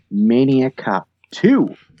and Maniac Cop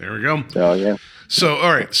 2. There we go. So yeah. So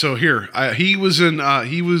all right. So here he was the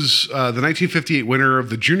 1958 winner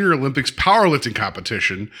of the Junior Olympics powerlifting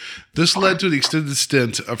competition. This led to the extended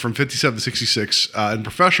stint from 57 to 66 in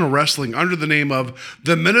professional wrestling under the name of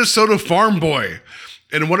the Minnesota Farm Boy.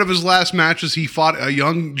 In one of his last matches, he fought a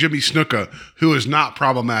young Jimmy Snuka, who is not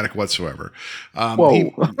problematic whatsoever.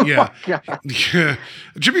 Whoa. Yeah.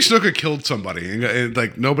 Jimmy Snuka killed somebody, and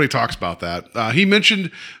like nobody talks about that. He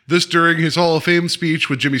mentioned this during his Hall of Fame speech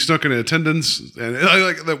with Jimmy Snuka in attendance, and I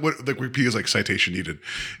like that. What the Wikipedia is like citation needed.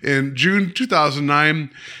 In June 2009,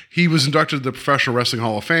 he was inducted to the Professional Wrestling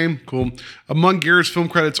Hall of Fame. Cool. Among Garrett's film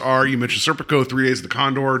credits are, you mentioned Serpico, 3 Days of the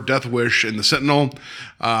Condor, Death Wish, and The Sentinel.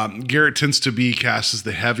 Garrett tends to be cast as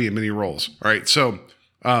the heavy in many roles. All right, so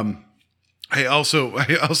I also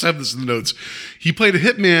have this in the notes. He played a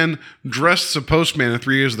hitman dressed as a postman in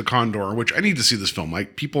 3 Days of the Condor, which I need to see this film.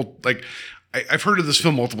 Like people, like I've heard of this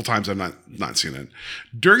film multiple times. I've not seen it.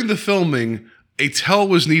 During the filming, a tell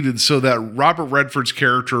was needed so that Robert Redford's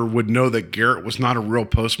character would know that Garrett was not a real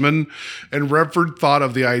postman. And Redford thought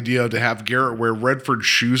of the idea to have Garrett wear Redford's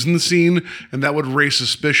shoes in the scene, and that would raise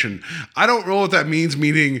suspicion. I don't know what that means,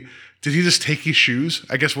 meaning, did he just take his shoes?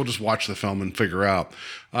 I guess we'll just watch the film and figure out.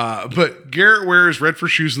 But Garrett wears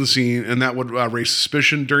Redford's shoes in the scene, and that would raise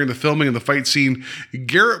suspicion. During the filming of the fight scene,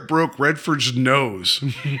 Garrett broke Redford's nose.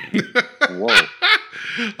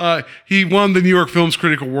 Whoa. He won the New York Film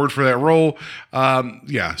Critics Award for that role.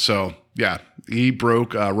 He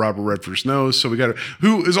broke Robert Redford's nose. So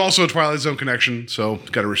who is also a Twilight Zone connection. So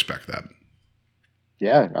got to respect that.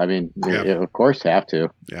 Yeah, I mean, of course, have to.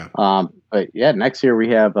 Yeah. But yeah, next year we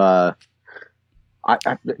have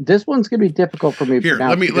This one's gonna be difficult for me. To Here,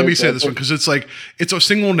 pronounce let me say because this one because it's like it's a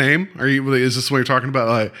single name. Is this what you're talking about?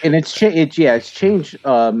 Like, and it's changed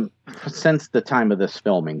since the time of this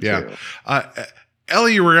filming. yeah, too.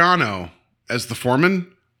 Ellie Riano as the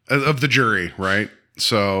foreman of the jury, right?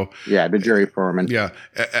 So Yeah, the jury foreman. yeah,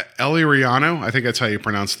 Ellie Riano. I think that's how you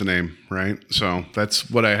pronounce the name, right? So that's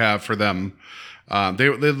what I have for them. They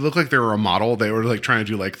look like they were a model. They were like trying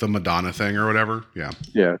to do like the Madonna thing or whatever. Yeah.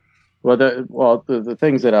 Yeah. Well, the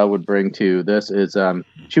things that I would bring to this is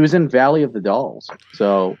she was in Valley of the Dolls.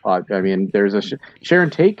 So, I mean, there's a Sharon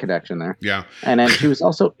Tate connection there. Yeah. And then she was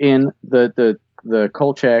also in the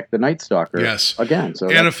Kolchak, the Night Stalker. Yes. Again. So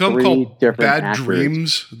And a that's film three called different Bad actors.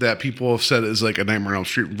 Dreams that people have said is like a Nightmare on Elm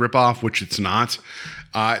Street ripoff, which it's not.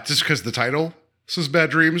 Just because the title says Bad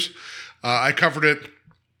Dreams. I covered it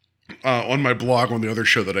on my blog on the other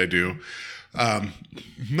show that I do.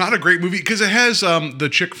 Not a great movie because it has the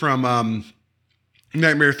chick from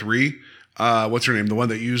Nightmare 3. What's her name? The one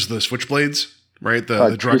that used the switchblades, right?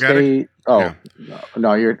 The drug addict. Oh, Yeah.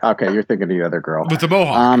 no, you're okay. You're thinking of the other girl. With the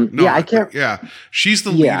mohawk. Yeah, I can't. Yeah. She's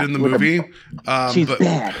the lead in the with movie. She's but,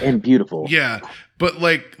 bad and beautiful. Yeah. But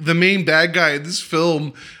like the main bad guy in this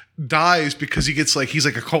film dies because he's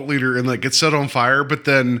like a cult leader and like gets set on fire. But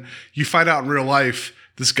then you find out in real life,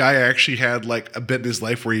 this guy actually had like a bit in his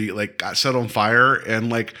life where he like got set on fire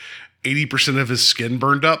and like 80% of his skin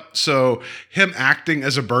burned up. So him acting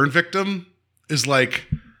as a burn victim is like,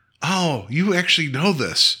 oh, you actually know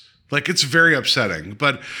this. Like, it's very upsetting.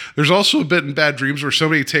 But there's also a bit in Bad Dreams where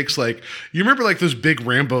somebody takes like, you remember like those big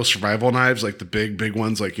Rambo survival knives, like the big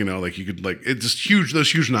ones, like, you know, like you could like, it's just huge,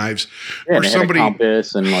 those huge knives. Yeah, where they had somebody, a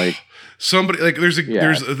compass and like somebody like there's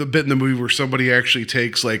a bit in the movie where somebody actually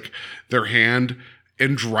takes like their hand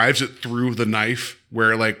and drives it through the knife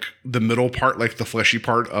where like the middle part, like the fleshy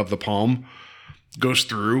part of the palm goes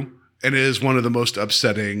through. And it is one of the most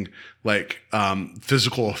upsetting, like,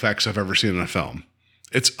 physical effects I've ever seen in a film.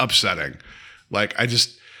 It's upsetting. Like,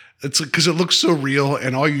 it's because it looks so real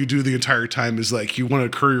and all you do the entire time is like, you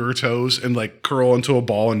want to curl your toes and like curl into a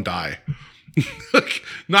ball and die. Like,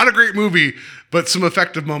 not a great movie, but some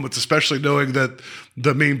effective moments, especially knowing that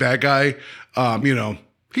the main bad guy, you know,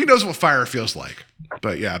 he knows what fire feels like.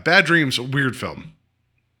 But yeah, Bad Dreams, a weird film.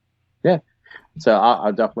 yeah. So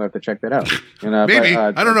I'll definitely have to check that out. Maybe.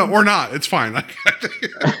 I don't know. Or not. It's fine.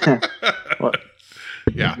 Well,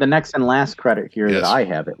 yeah. The next and last credit here Yes. that I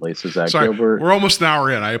have, at least, is Sorry, Gilbert. we're almost an hour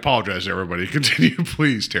in. I apologize, everybody. Continue,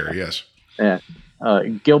 please, Terry. Yes.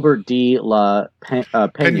 Gilbert D. La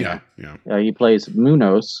Pena. Yeah. He plays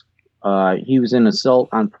Munoz. He was in Assault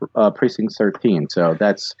on Precinct 13. So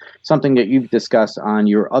that's something that you've discussed on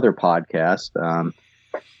your other podcast.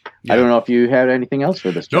 I don't know if you had anything else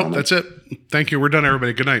for this Nope, gentleman. that's it. Thank you. We're done,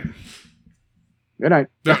 everybody. Good night. Good night.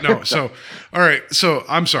 No. So, all right. So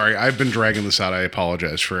I'm sorry. I've been dragging this out. I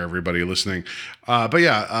apologize for everybody listening. But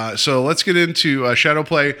yeah, so let's get into Shadow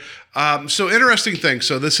Play. So interesting thing.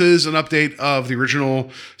 So this is an update of the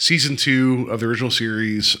original season 2 of the original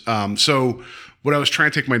series. So when I was trying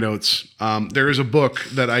to take my notes, there is a book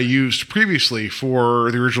that I used previously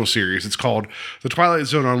for the original series. It's called The Twilight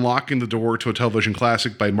Zone: Unlocking the Door to a Television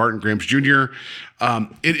Classic by Martin Grams Jr.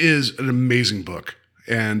 It is an amazing book,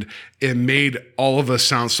 and it made all of us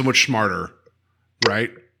sound so much smarter, right?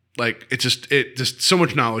 Like it just so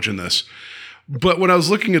much knowledge in this. But when I was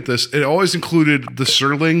looking at this, it always included the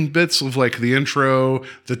Serling bits of like the intro,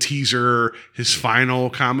 the teaser, his final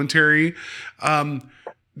commentary.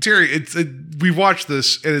 Terry, we watched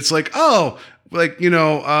this and it's like, oh, like, you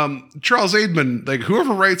know, Charles Aidman, like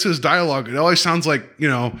whoever writes his dialogue, it always sounds like, you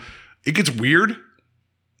know, it gets weird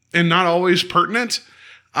and not always pertinent.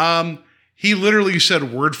 He literally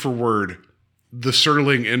said word for word the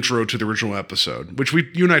Serling intro to the original episode, which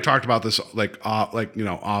you and I talked about this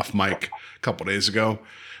off mic a couple days ago.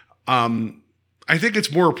 I think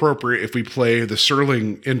it's more appropriate if we play the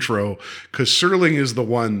Serling intro because Serling is the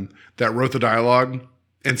one that wrote the dialogue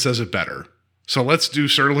and says it better. So let's do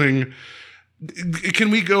Serling.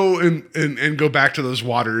 Can we go and go back to those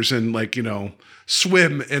waters and like, you know,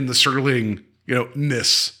 swim in the Serling, you know,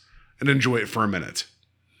 ness and enjoy it for a minute?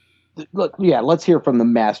 Look, yeah, let's hear from the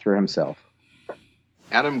master himself.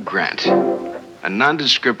 Adam Grant, a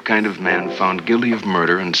nondescript kind of man found guilty of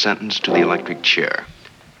murder and sentenced to the electric chair.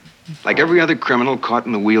 Like every other criminal caught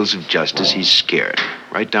in the wheels of justice, he's scared,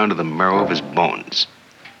 right down to the marrow of his bones.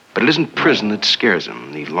 But it isn't prison that scares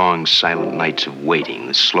him, the long, silent nights of waiting,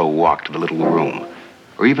 the slow walk to the little room,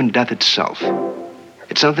 or even death itself.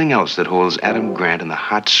 It's something else that holds Adam Grant in the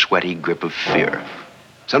hot, sweaty grip of fear.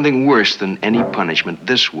 Something worse than any punishment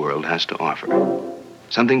this world has to offer.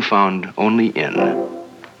 Something found only in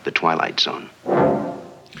the Twilight Zone.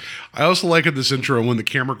 I also like in this intro when the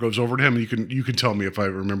camera goes over to him, and you can tell me if I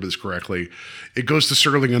remember this correctly. It goes to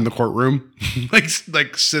Serling in the courtroom,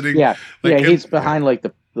 like sitting. Yeah, like he's behind like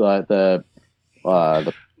the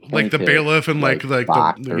like the bailiff and like the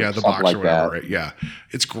box box like or whatever, that. right? Yeah,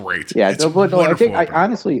 it's great. Yeah, it's but I think wonderful.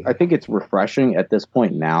 honestly, I think it's refreshing at this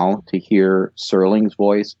point now to hear Serling's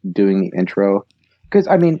voice doing the intro, because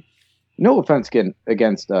I mean, no offense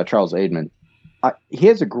against Charles Aidman, he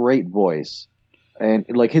has a great voice, and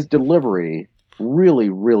like his delivery really,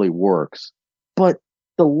 really works. But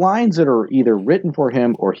the lines that are either written for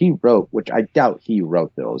him or he wrote, which I doubt he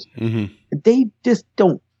wrote those, they just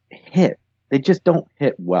don't hit. They just don't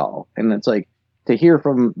hit well. And it's like to hear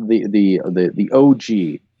from the OG,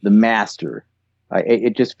 the master,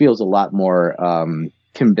 it just feels a lot more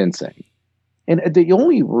convincing. And the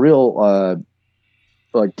only real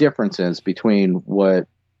differences between what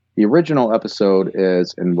the original episode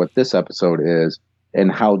is and what this episode is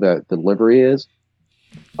and how the delivery is,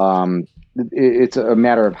 it's a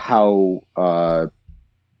matter of how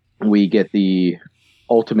we get the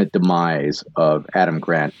ultimate demise of Adam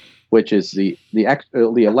Grant, which is the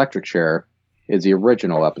electric chair is the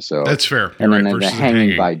original episode. That's fair. And You're then right, the versus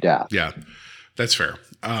hanging by death. Yeah, that's fair.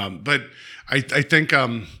 But I think I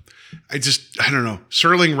don't know.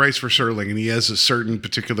 Serling writes for Serling, and he has a certain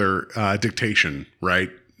particular dictation, right?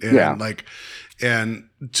 And and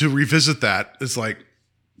to revisit that is like,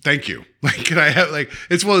 thank you. Like, can I have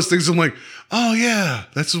it's one of those things I'm like, oh yeah,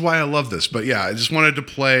 this is why I love this. But yeah, I just wanted to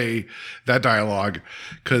play that dialogue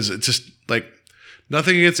because it's just like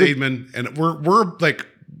nothing against Aidman, and we're like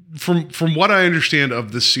from what I understand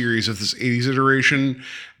of this series, of this 80s iteration,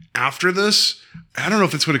 after this, I don't know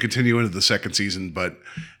if it's going to continue into the second season, but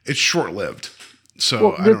it's short-lived.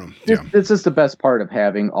 So I don't know. Yeah. This is the best part of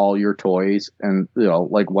having all your toys, and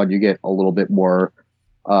like when you get a little bit more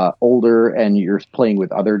older and you're playing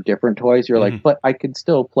with other different toys, you're like, but I can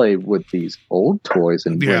still play with these old toys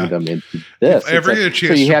and bring them into this. Ever get a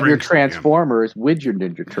chance so you to have your bring- Transformers with your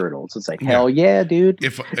Ninja Turtles. It's like, hell yeah, dude.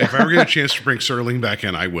 If I ever get a chance to bring Serling back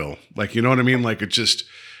in, I will. Like, you know what I mean? Like, it just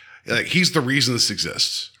like he's the reason this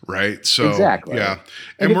exists, right? So exactly. Yeah,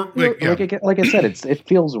 and we're like I said, it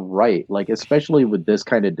feels right. Like especially with this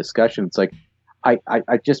kind of discussion, it's like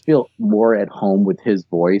I just feel more at home with his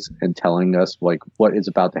voice and telling us like what is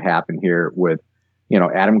about to happen here with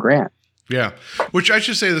Adam Grant. Yeah, which I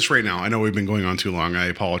should say this right now. I know we've been going on too long. I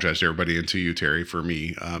apologize to everybody and to you, Terry, for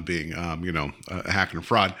me being a hack and a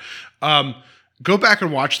fraud. Go back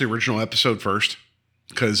and watch the original episode first,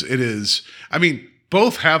 because it is. I mean,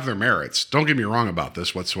 both have their merits. Don't get me wrong about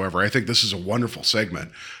this whatsoever. I think this is a wonderful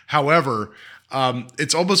segment. However,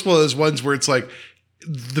 it's almost one of those ones where it's like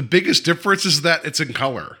the biggest difference is that it's in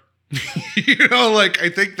color.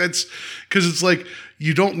 I think that's because it's like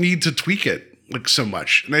you don't need to tweak it like so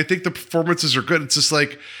much. And I think the performances are good. It's just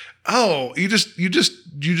like, oh, you just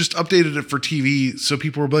updated it for TV, so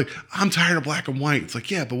people were like, I'm tired of black and white. It's like,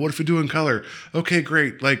 yeah, but what if we do in color? Okay,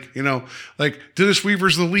 great. Like Dennis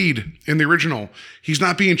Weaver's the lead in the original. He's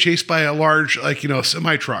not being chased by a large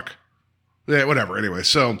semi truck. Yeah, whatever. Anyway,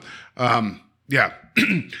 so yeah.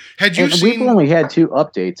 Had you seen? We've only had 2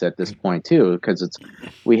 updates at this point too, because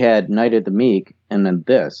we had Night of the Meek and then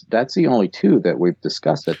this. That's the only 2 that we've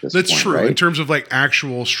discussed at this point. That's true, right? in terms of like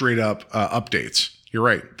actual straight up updates. You're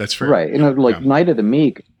right. That's fair. Right. Night of the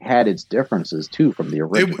Meek had its differences too from the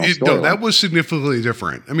original story. No, that was significantly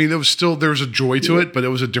different. I mean, there was a joy to it, but it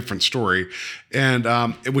was a different story. And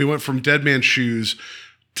we went from Dead Man's Shoes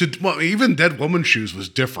to, even Dead Woman's Shoes was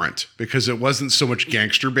different because it wasn't so much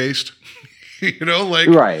gangster based.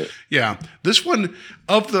 Right. Yeah. This one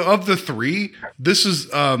of the 3, this is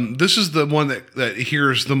the one that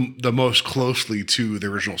adheres the most closely to the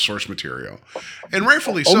original source material, and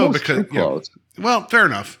rightfully so, almost because too close. Well, fair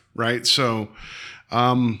enough, right? So,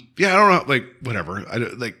 I don't know, like whatever. I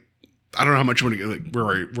don't know how much you want to get.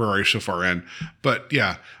 Like, where are you so far in? But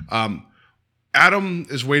yeah, Adam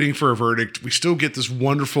is waiting for a verdict. We still get this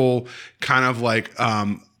wonderful kind of like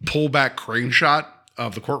pullback crane shot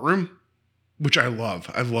of the courtroom, which I love.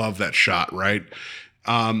 I love that shot, right?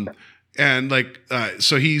 And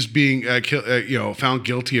so he's being found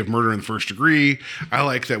guilty of murder in the first degree. I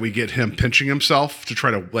like that we get him pinching himself to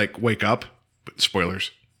try to like wake up. But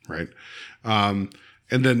spoilers, right? And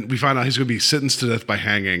then we find out he's going to be sentenced to death by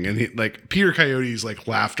hanging. And Peter Coyote's like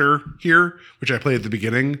laughter here, which I played at the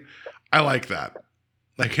beginning. I like that.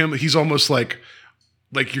 Like him, he's almost like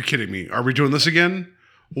you're kidding me. Are we doing this again?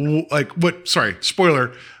 Like what? Sorry,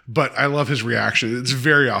 spoiler. But I love his reaction. It's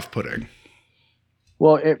very off-putting.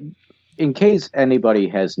 Well, in case anybody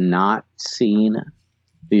has not seen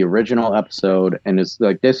the original episode, and it's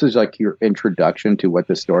like this is like your introduction to what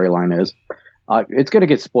the storyline is. It's going to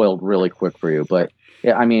get spoiled really quick for you, but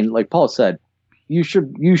yeah, I mean, like Paul said, you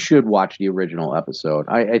should watch the original episode.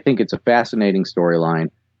 I think it's a fascinating storyline.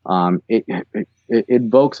 It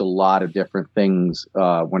invokes a lot of different things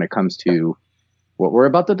when it comes to what we're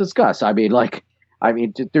about to discuss. I mean,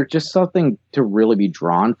 there's just something to really be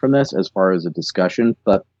drawn from this as far as a discussion.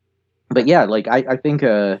 But yeah, like I think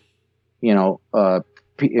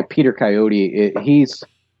Peter Coyote,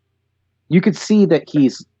 you could see that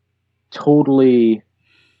he's totally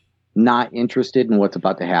not interested in what's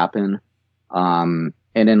about to happen. And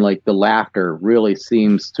then like the laughter really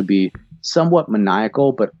seems to be somewhat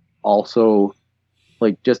maniacal, but also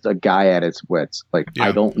like just a guy at his wits. Like, Yeah.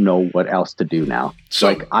 I don't know what else to do now. So-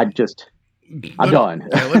 like, I'm done.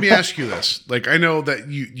 Yeah, let me ask you this. Like, I know that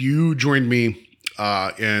you joined me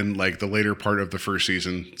in like the later part of the first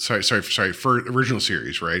season. Sorry, for original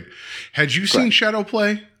series, right? Had you seen Shadow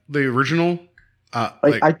Play, the original?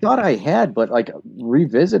 I thought I had, but like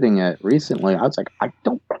revisiting it recently, I was like, I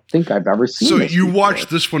don't think I've ever seen. So this you before. watched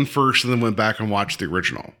this one first, and then went back and watched the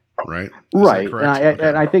original, right? Is that Right, correct?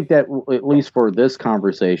 and I think that at least for this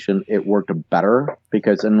conversation, it worked better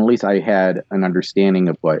because at least I had an understanding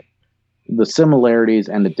of what the similarities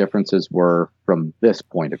and the differences were from this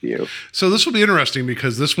point of view. So this will be interesting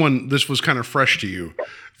because this was kind of fresh to you,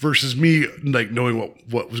 versus me like knowing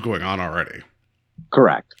what was going on already.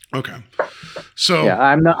 Correct. Okay, so Yeah,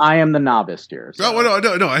 I am the novice here. So.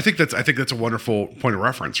 No. I think that's a wonderful point of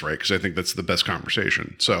reference, right? Because I think that's the best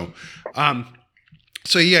conversation. So,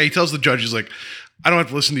 so yeah, he tells the judge, he's like, I don't have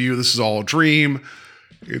to listen to you. This is all a dream.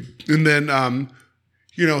 And then,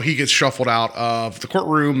 he gets shuffled out of the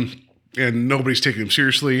courtroom, and nobody's taking him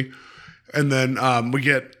seriously. And then we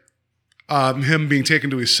get him being taken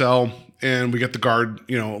to his cell, and we get the guard,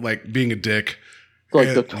 like being a dick. Like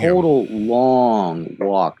And, the total long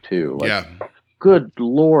walk too. Like, yeah. good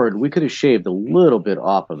Lord, we could have shaved a little bit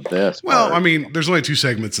off of this. Well, part. I mean, there's only 2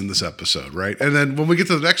 segments in this episode, right? And then when we get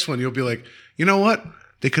to the next one, you'll be like, you know what?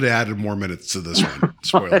 They could have added more minutes to this one.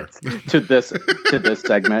 Spoiler. to this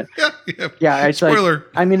segment. yeah. Yeah, it's Spoiler. like,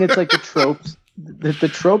 I mean, it's like the tropes. The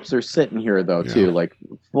tropes are sitting here though too, like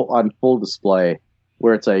on full display,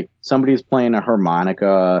 where it's like somebody's playing a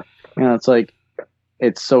harmonica. It's like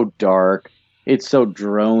it's so dark, it's so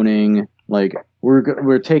droning. Like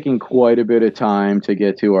we're taking quite a bit of time to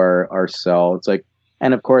get to our cell. It's like,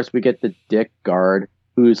 and of course we get the dick guard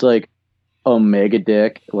who's like Omega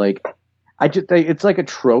Dick. Like it's like a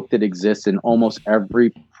trope that exists in almost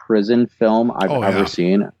every prison film I've ever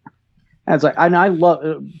seen. And it's like, and I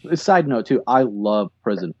love. A side note too, I love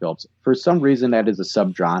prison films. For some reason, that is a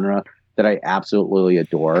subgenre that I absolutely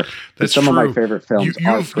adore. That's some true. of my favorite films. You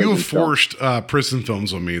have forced prison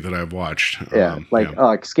films on me that I've watched. Yeah,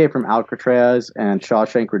 Escape from Alcatraz and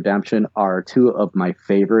Shawshank Redemption are 2 of my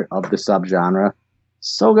favorite of the subgenre.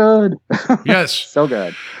 So good. Yes, so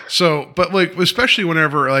good. So, but like, especially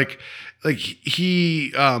whenever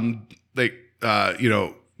he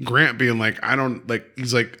Grant being like,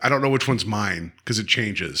 he's like, I don't know which one's mine because it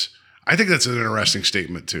changes. I think that's an interesting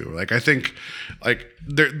statement too. Like, I think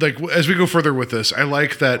as we go further with this, I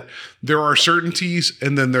like that there are certainties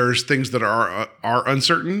and then there's things that are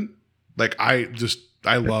uncertain. Like, I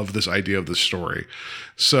love this idea of the story.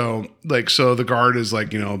 So the guard is like,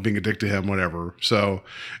 being a dick to him, whatever. So,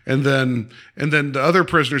 and then the other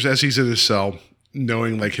prisoners, as he's in his cell,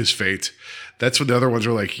 knowing like his fate, that's when the other ones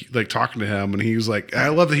are like talking to him, and he's like, I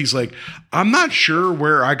love that he's like, I'm not sure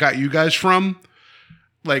where I got you guys from.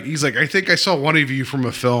 Like, he's like, I think I saw one of you from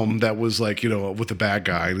a film that was like, with the bad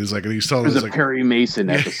guy, and he's like, and he's telling us like Perry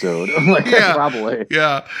Mason episode. I'm like, yeah, probably.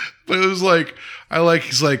 Yeah, but it was like,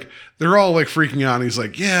 he's like, they're all like freaking out. And he's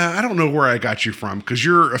like, yeah, I don't know where I got you from because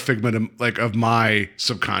you're a figment of my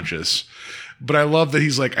subconscious. But I love that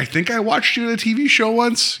he's like, I think I watched you in a TV show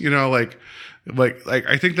once. Like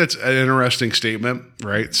I think that's an interesting statement,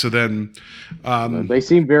 right? So then, they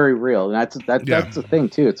seem very real, and that's the thing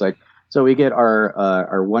too. It's like, so we get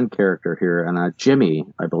our one character here, and Jimmy,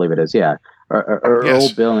 I believe it is, yeah, or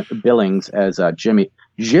Yes. Earl Billings as Jimmy.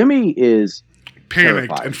 Jimmy is panicked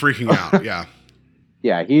terrified. and freaking out. Yeah,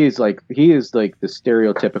 Yeah, he is like the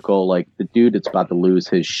stereotypical like the dude that's about to lose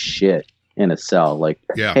his shit in a cell. Like,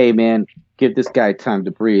 Yeah. Hey man, give this guy time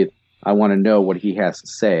to breathe. I want to know what he has to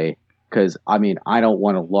say. Because I mean, I don't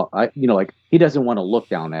want to look. Like he doesn't want to look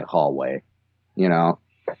down that hallway, yeah.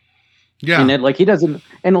 And then like he doesn't,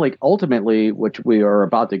 and like ultimately, which we are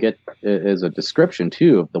about to get is a description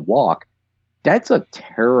too of the walk. That's a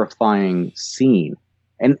terrifying scene,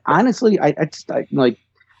 and honestly, I like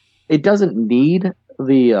it doesn't need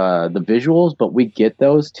the visuals, but we get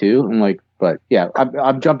those too. I'm like, but yeah,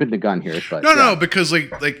 I'm jumping the gun here. But no, because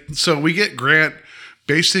like so we get Grant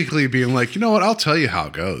basically being like, you know what? I'll tell you how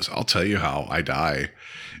it goes. I'll tell you how I die.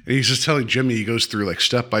 And he's just telling Jimmy, he goes through like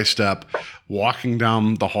step by step, walking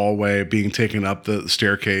down the hallway, being taken up the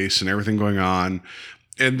staircase and everything going on.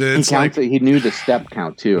 And then it's like, he knew the step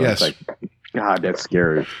count too. Yes. I was like, God, that's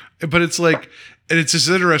scary. But it's like, and it's just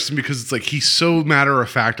interesting because it's like, he's so matter of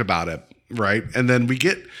fact about it. Right. And then we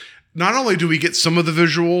get, not only do we get some of the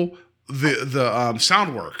visual, the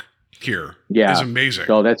sound work here is amazing.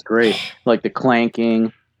 Oh, that's great. Like the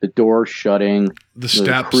clanking, the door shutting, the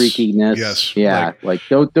steps, creakiness. Yes. Yeah. Like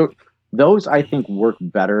those I think work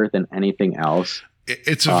better than anything else.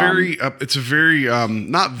 It's a very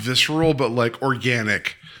not visceral, but like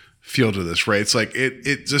organic feel to this, right? It's like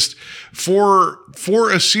it just for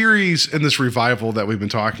a series in this revival that we've been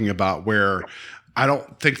talking about, where I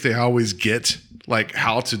don't think they always get like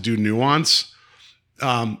how to do nuance.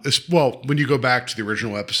 Well, when you go back to the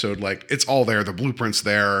original episode, like it's all there, the blueprint's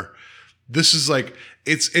there. This is like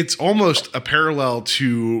it's almost a parallel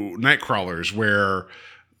to Nightcrawlers, where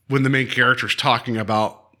when the main character's talking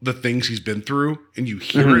about the things he's been through and you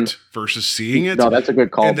hear it versus seeing it. No, that's a good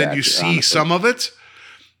call. And then you see some of it.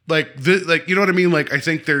 Like you know what I mean? Like I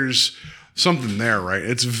think there's something there, right?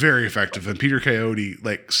 It's very effective. And Peter Coyote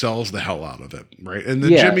like sells the hell out of it, right? And then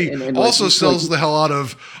Jimmy and also sells the hell out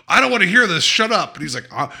of, I don't want to hear this, shut up. And he's like,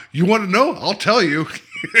 you want to know? I'll tell you.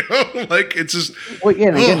 You know? Like it's just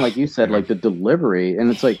and again, like you said, like the delivery, and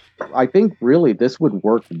it's like I think really this would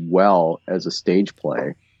work well as a stage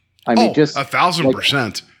play. I mean, just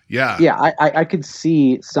 1,000%. Yeah. Yeah, I could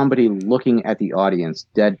see somebody looking at the audience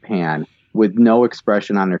deadpan with no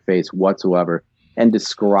expression on their face whatsoever and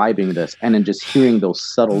describing this, and then just hearing those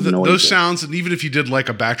subtle noises. Those sounds, and even if you did like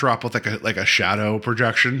a backdrop with like a shadow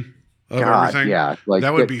projection of everything, like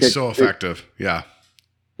that would be so effective. Yeah.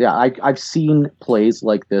 Yeah, I've seen plays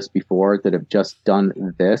like this before that have just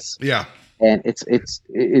done this. Yeah. And it's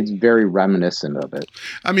very reminiscent of it.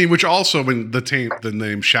 I mean, which also when the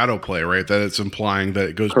name Shadow Play, right? That it's implying that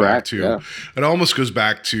it goes back to it almost goes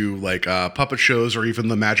back to like puppet shows or even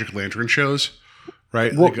the Magic Lantern shows,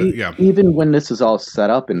 right? Well, like, even when this is all set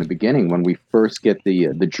up in the beginning, when we first get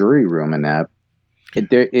the jury room and that,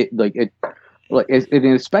 it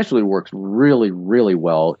especially works really, really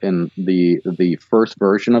well in the first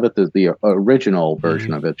version of it, the original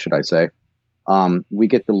version of it, should I say? We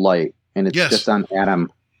get the light. And it's just on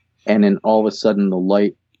Adam, and then all of a sudden the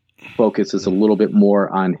light focuses a little bit more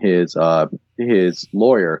on his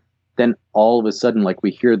lawyer. Then all of a sudden, like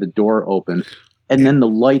we hear the door open, and then the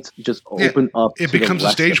lights just open up. It becomes a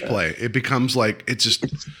stage play. It becomes like it's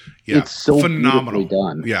so phenomenal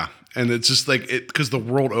done. Yeah, and it's just like it because the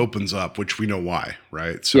world opens up, which we know why,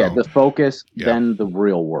 right? So the focus, then the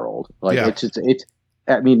real world. Like it's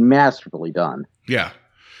I mean, masterfully done. Yeah.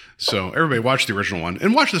 So everybody watch the original one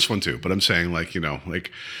and watch this one too. But I'm saying like, you know,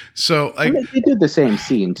 like, so like they did the same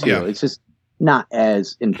scene too. Yeah. It's just not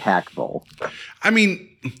as impactful. I mean,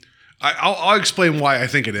 I'll explain why I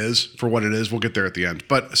think it is for what it is. We'll get there at the end.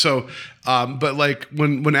 But so, but like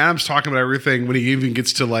when Adam's talking about everything, when he even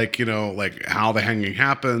gets to like, you know, like how the hanging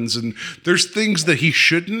happens, and there's things that he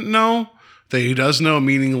shouldn't know that he does know,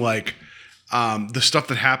 meaning like the stuff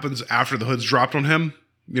that happens after the hood's dropped on him,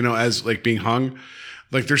 you know, as like being hung.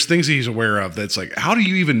 Like there's things that he's aware of that's like, how do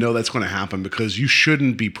you even know that's going to happen? Because you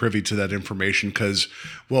shouldn't be privy to that information because,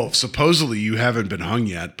 well, supposedly you haven't been hung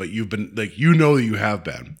yet, but you've been like, you know that you have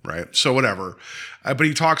been, right? So whatever. But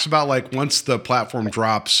he talks about like once the platform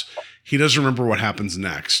drops, he doesn't remember what happens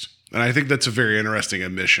next. And I think that's a very interesting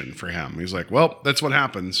admission for him. He's like, well, that's what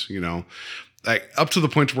happens, you know, like up to the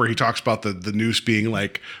point where he talks about the noose being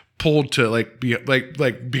like pulled to like be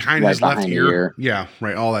like behind his left ear. Yeah,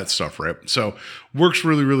 right. All that stuff, right? So works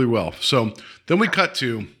really, really well. So then we cut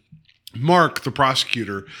to Mark, the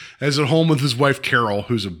prosecutor, is at home with his wife Carol,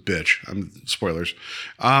 who's a bitch. Spoilers.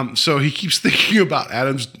 So he keeps thinking about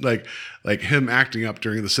Adam's like him acting up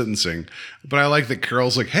during the sentencing. But I like that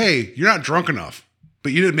Carol's like, "Hey, you're not drunk enough,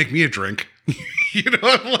 but you didn't make me a drink." You know,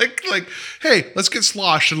 I'm like, hey, let's get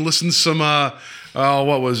sloshed and listen to some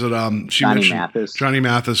what was it? She Johnny mentioned Mathis. Johnny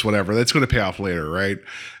Mathis, whatever. That's going to pay off later, right?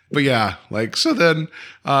 But yeah, like so. Then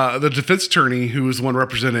the defense attorney, who is the one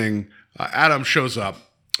representing Adam, shows up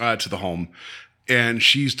to the home, and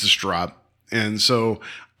she's distraught. And so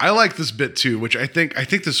I like this bit too, which I think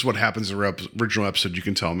this is what happens in the original episode. You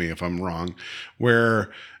can tell me if I'm wrong,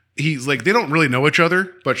 where he's like they don't really know each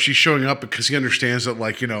other, but she's showing up because he understands that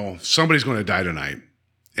like, you know, somebody's going to die tonight.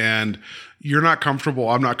 And you're not comfortable.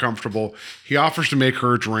 I'm not comfortable. He offers to make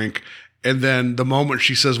her a drink. And then the moment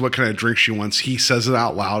she says what kind of drink she wants, he says it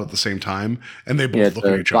out loud at the same time, and they both It's look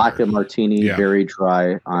at a each vodka other. martini, Yeah. very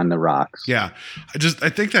dry on the rocks. Yeah, I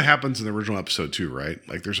think that happens in the original episode too, right?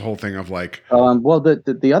 Like, there's a whole thing of like, Well,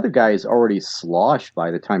 the other guy is already sloshed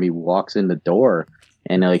by the time he walks in the door,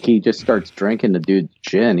 and like he just starts drinking the dude's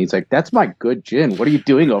gin. He's like, "That's my good gin. What are you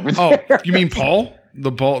doing over oh, there?" you mean Paul?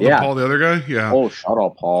 The Yeah. Paul, the other guy? Yeah. Oh, shut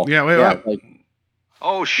up, Paul. Yeah, wait. Like,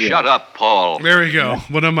 Oh, shut up, Paul. There we go.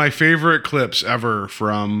 One of my favorite clips ever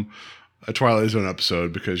from a Twilight Zone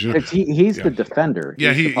episode, because you know, he's Yeah. the defender.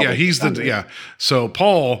 yeah, he's the defender. yeah. So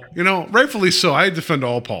Paul, rightfully so. I defend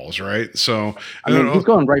all Pauls, right? So I mean, he's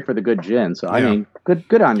going right for the good gin. So I Yeah. mean,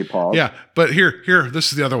 good on you, Paul. yeah. But here,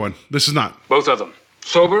 this is the other one. This is not Both of them.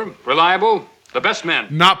 Sober, reliable, the best men.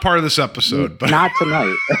 not part of this episode, but Not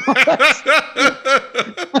tonight.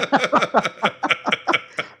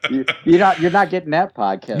 You're not getting that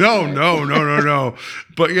podcast. no. tonight.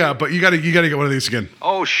 But yeah, but you gotta get one of these again.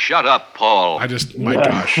 Oh, shut up, Paul. My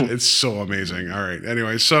gosh, it's so amazing. All right.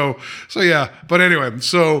 Anyway, so yeah, but anyway,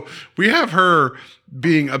 so we have her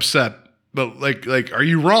being upset, but like, are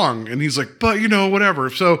you wrong? And he's like, but whatever.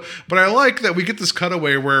 So, but I like that we get this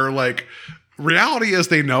cutaway where like reality as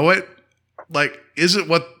they know it, like isn't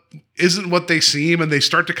what they seem, and they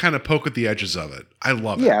start to kind of poke at the edges of it. I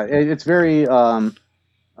love it. Yeah, it's very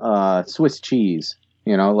Swiss cheese.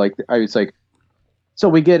 Like I was like, so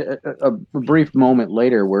we get a brief moment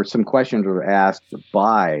later where some questions were asked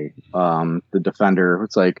by the defender.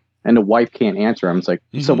 It's like, and the wife can't answer them. It's like,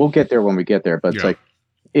 so we'll get there when we get there. But it's Yeah. like,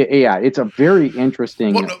 it's a very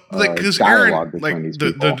interesting Because dialogue Erin, between these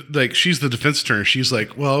people. like she's the defense attorney. She's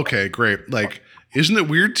like, well, okay, great. Like, isn't it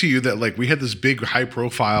weird to you that like we had this big high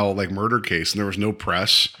profile like murder case and there was no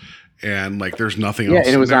press and like there's nothing else? Yeah, and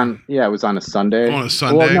it in was there? on a Sunday. On a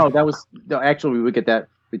Sunday? Well, no, actually we would get that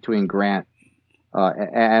between Grant,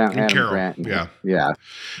 Adam Carol. Grant. Yeah. Yeah.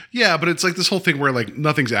 Yeah, but it's like this whole thing where like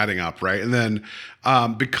nothing's adding up, right? And then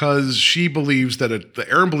because she believes that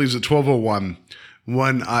Erin believes at 12:01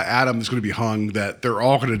 when Adam is going to be hung, that they're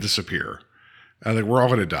all going to disappear, like we're all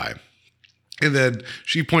going to die. And then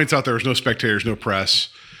she points out there was no spectators, no press.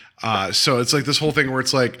 So it's like this whole thing where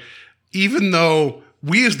it's like, even though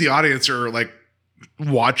we as the audience are like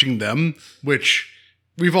watching them, which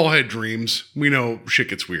we've all had dreams, we know shit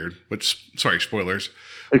gets weird. Which, sorry, spoilers.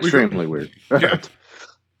 Extremely weird. Yeah.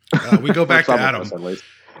 We go back to For some of Adam us, at least.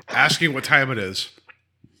 asking what time it is,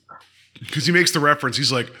 because he makes the reference.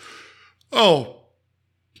 He's like, "Oh,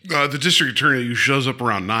 the district attorney who shows up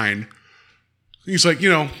around 9." He's like,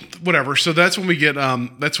 whatever. So that's when we get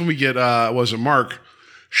was it Mark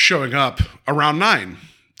showing up around 9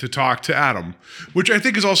 to talk to Adam, which I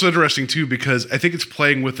think is also interesting too, because I think it's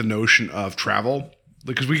playing with the notion of travel,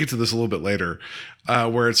 because we get to this a little bit later,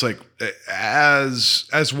 where it's like,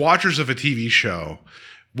 as watchers of a TV show,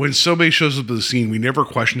 when somebody shows up at the scene, we never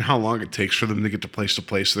question how long it takes for them to get to place.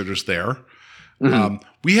 They're just there.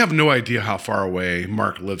 We have no idea how far away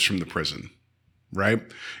Mark lives from the prison, right?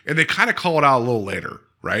 And they kind of call it out a little later,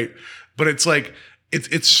 right? But it's like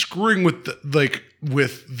it's screwing with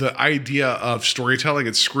the idea of storytelling.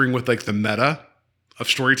 It's screwing with like the meta of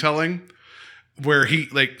storytelling, where he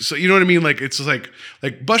like, so you know what I mean? Like it's like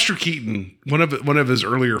Buster Keaton, one of his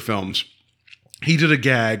earlier films, he did a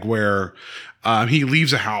gag where he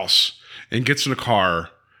leaves a house and gets in a car.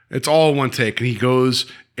 It's all one take, and he goes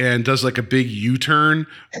and does like a big U-turn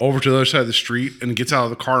over to the other side of the street and gets out of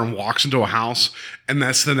the car and walks into a house, and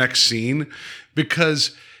that's the next scene,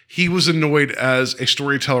 because he was annoyed as a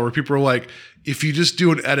storyteller where people are like, if you just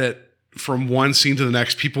do an edit from one scene to the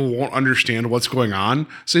next, people won't understand what's going on.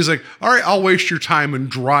 So he's like, all right, I'll waste your time and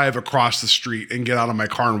drive across the street and get out of my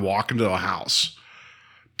car and walk into a house.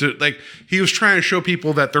 Like, he was trying to show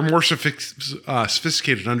people that they're more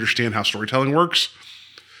sophisticated and understand how storytelling works.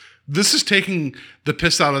 This is taking the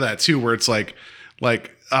piss out of that too, where it's like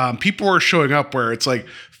people are showing up where it's like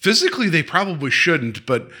physically they probably shouldn't,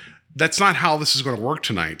 but that's not how this is going to work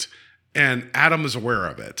tonight. And Adam is aware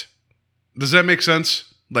of it. Does that make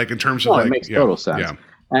sense? Like in terms of it makes total sense. Yeah.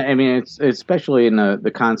 I mean, it's especially in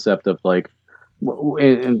the concept of like,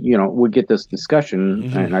 and we get this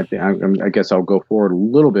discussion, and I guess I'll go forward a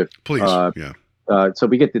little bit, Please. So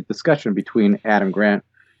we get the discussion between Adam Grant,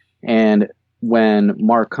 and when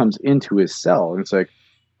Mark comes into his cell, and it's like,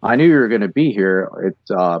 I knew you were going to be here,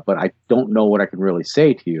 but I don't know what I can really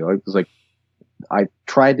say to you. It was like, I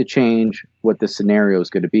tried to change what the scenario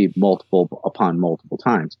is going to be multiple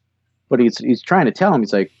times, but he's trying to tell him,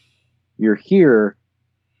 he's like, you're here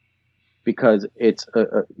because it's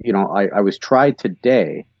I was tried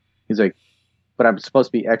today. He's like, but I'm supposed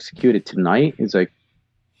to be executed tonight. He's like,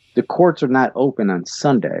 the courts are not open on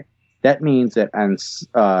Sunday. that means that on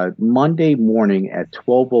Monday morning at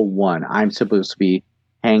 12:01, I'm supposed to be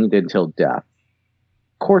hanged until death.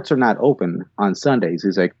 Courts are not open on Sundays.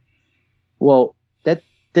 He's like, well, that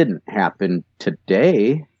didn't happen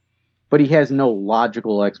today, but he has no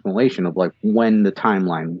logical explanation of like when the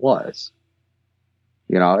timeline was.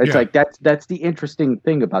 You know, it's like that's the interesting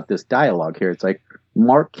thing about this dialogue here. It's like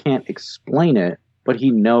Mark can't explain it, but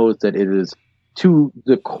he knows that it is to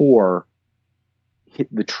the core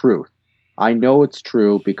the truth. I know it's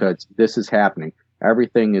true because this is happening.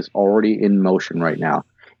 Everything is already in motion right now.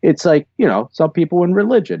 It's like, you know, some people in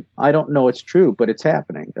religion. I don't know it's true, but it's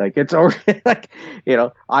happening. Like it's already like, you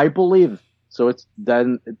know, I believe, so it's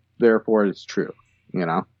then therefore it's true, you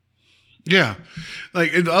know. Yeah.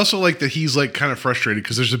 Like, and also like that he's like kind of frustrated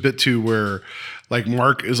because there's a bit too where like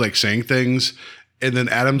Mark is like saying things and then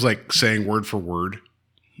Adam's like saying word for word,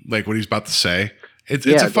 like what he's about to say. It's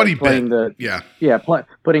a funny bit.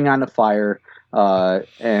 Putting on the fire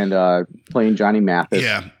and playing Johnny Mathis.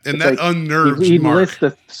 Yeah. And it's that like, unnerves he Mark. lists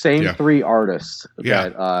the same three artists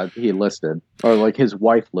that he listed, or like his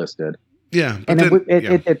wife listed. Yeah. And then,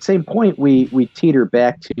 at the same point, we teeter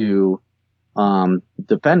back to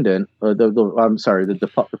defendant, or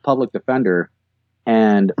the public defender,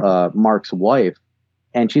 and Mark's wife,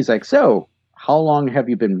 and she's like, "So, how long have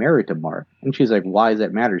you been married to Mark?" And she's like, "Why does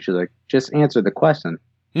that matter?" She's like, "Just answer the question."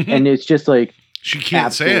 And it's just like she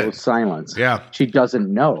can't say it. Silence. Yeah, she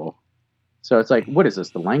doesn't know. So it's like, what is this?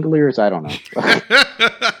 The Langoliers? I don't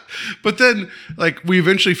know. But then, like, we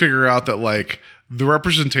eventually figure out that like the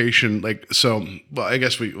representation, like, so, well, I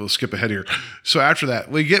guess we'll skip ahead here. So after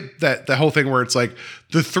that, we get that whole thing where it's like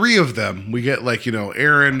the three of them, we get like, you know,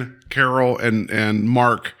 Aaron, Carol, and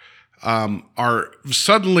Mark are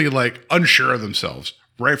suddenly like unsure of themselves,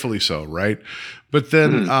 rightfully so, right? But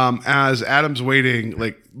then as Adam's waiting,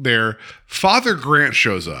 like their Father Grant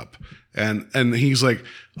shows up and he's like,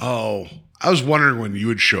 "Oh, I was wondering when you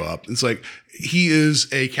would show up." It's like, he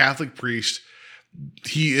is a Catholic priest.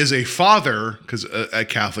 He is a father, because a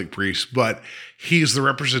Catholic priest, but he's the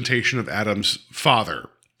representation of Adam's father.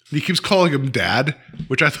 And he keeps calling him Dad,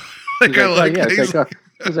 which I thought, like, I like. Yeah,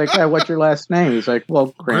 he's like, "Hey, what's your last name?" He's like, "Well,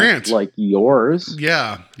 Grant. Like yours."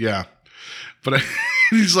 Yeah. But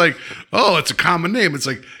he's like, "Oh, it's a common name." It's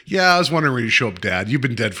like, "Yeah, I was wondering when you show up, Dad. You've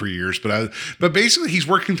been dead for years." But basically, he's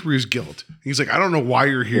working through his guilt. He's like, "I don't know why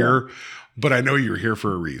you're here, but I know you're here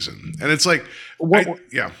for a reason." And it's like,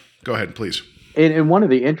 go ahead, please. And one of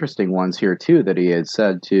the interesting ones here too that he had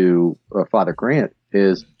said to Father Grant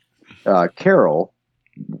is Carol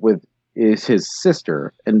is his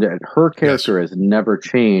sister, and that her character has never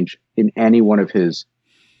changed in any one of his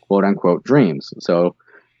quote unquote dreams. So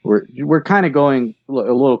we're kind of going a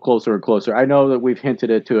little closer and closer. I know that we've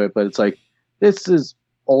hinted to it, but it's like this is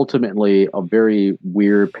ultimately a very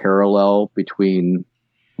weird parallel between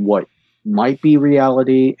what might be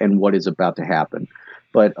reality and what is about to happen.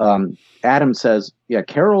 But Adam says, "Yeah,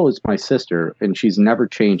 Carol is my sister, and she's never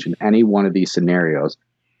changed in any one of these scenarios.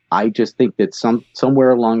 I just think that somewhere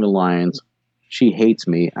along the lines, she hates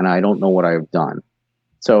me, and I don't know what I've done."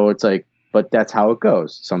 So it's like, but that's how it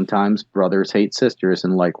goes. Sometimes brothers hate sisters,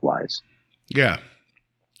 and likewise. Yeah,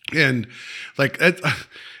 and like it's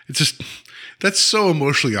just that's so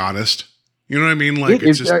emotionally honest. You know what I mean? Like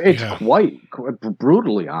it's quite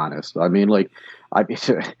brutally honest. I mean, like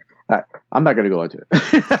I'm not going to go into it.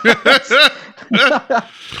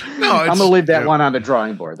 No, I'm going to leave that one on the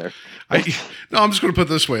drawing board there. I'm just going to put it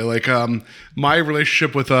this way. Like, my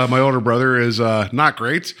relationship with my older brother is not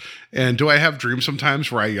great. And do I have dreams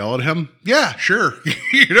sometimes where I yell at him? Yeah, sure.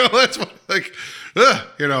 You know, that's what, like,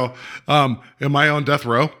 you know, am I on death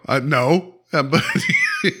row? No. But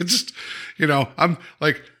it's just, you know, I'm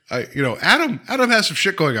like, Adam has some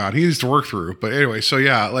shit going on. He needs to work through. But anyway, so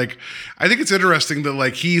yeah, like, I think it's interesting that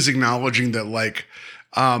like he's acknowledging that like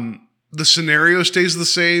the scenario stays the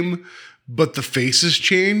same, but the faces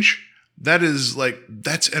change. That is like,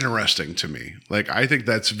 that's interesting to me. Like, I think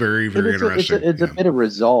that's very, very interesting. It's a bit of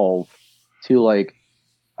resolve to like,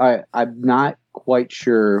 I'm not quite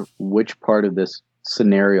sure which part of this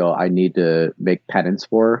scenario I need to make penance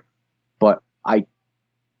for, but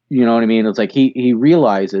you know what I mean? It's like he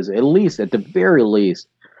realizes, at the very least,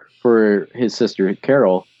 for his sister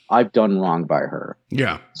Carol, I've done wrong by her.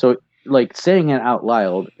 Yeah. So like saying it out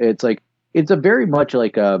loud, it's like it's a very much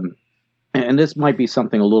like and this might be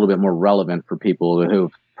something a little bit more relevant for people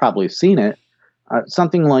who've probably seen it.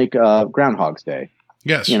 Something like Groundhog's Day.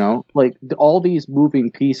 Yes. You know, like all these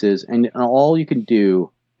moving pieces, and all you can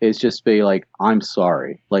do is just be like, "I'm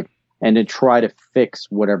sorry," like, and then try to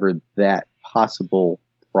fix whatever that possible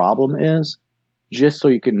problem is, just so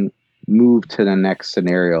you can move to the next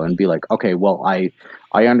scenario and be like, okay, well, I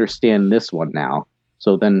understand this one now.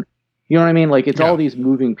 So then, you know what I mean? Like, it's all these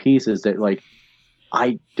moving pieces that, like,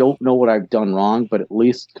 I don't know what I've done wrong, but at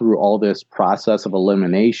least through all this process of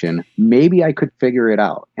elimination, maybe I could figure it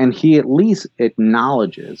out. And he at least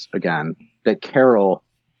acknowledges again that Carol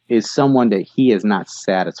is someone that he is not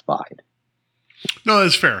satisfied. No,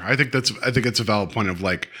 that's fair. I think it's a valid point of,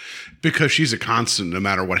 like, because she's a constant no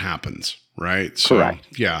matter what happens, right? So,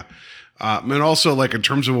 correct. Yeah. And also, like, in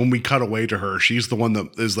terms of when we cut away to her, she's the one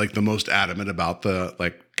that is, like, the most adamant about the,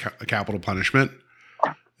 like, capital punishment.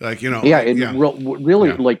 Like, you know. Yeah,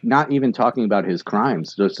 really, like, not even talking about his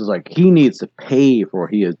crimes. Just as, like, he needs to pay for what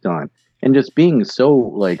he has done. And just being so,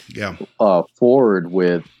 like, forward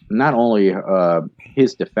with not only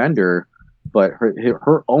his defender, but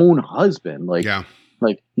her own husband. Like,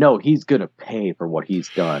 like, no, he's gonna pay for what he's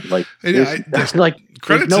done. Like, there's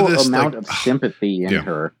no amount of sympathy in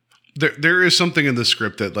her. There is something in the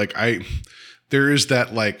script that, like, there is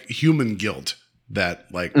that, like, human guilt that,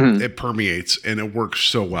 like, it permeates and it works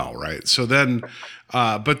so well, right? So then,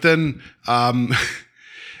 but then,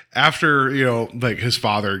 after, you know, like, his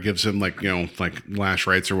father gives him, like, you know, like, last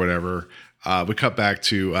rites or whatever, we cut back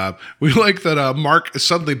to, we like that Mark is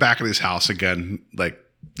suddenly back at his house again, like,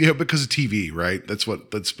 you know, because of TV, right? That's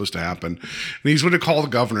supposed to happen. And he's going to call the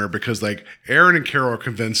governor because, like, Aaron and Carol are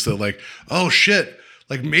convinced that, like, oh shit,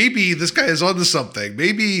 like, maybe this guy is onto something.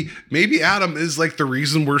 Maybe Adam is, like, the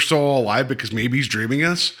reason we're still alive, because maybe he's dreaming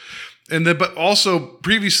us. And then, but also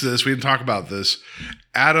previous to this, we didn't talk about this.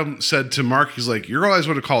 Adam said to Mark, he's like, you're always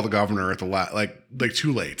going to call the governor at the like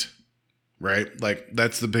too late. Right? Like,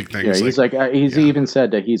 that's the big thing. Yeah, he's he's even said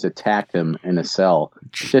that he's attacked him in a cell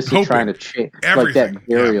just to trying to change, like, that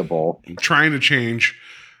variable. Yeah. Trying to change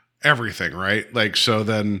everything, right? Like, so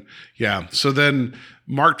then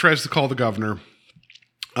Mark tries to call the governor.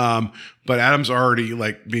 But Adam's already,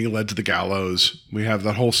 like, being led to the gallows. We have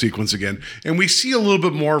that whole sequence again. And we see a little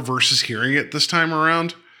bit more versus hearing it this time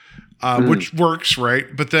around, which works, right?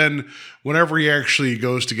 But then whenever he actually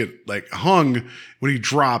goes to get, like, hung, when he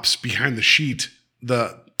drops behind the sheet,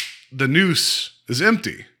 the noose is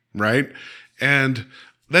empty, right? And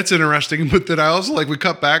that's interesting. But then I also, like, we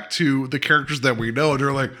cut back to the characters that we know, and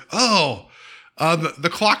they're like, oh, the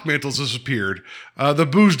clock mantles disappeared. The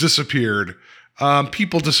booze disappeared.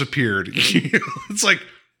 People disappeared. It's like,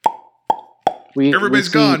 everybody's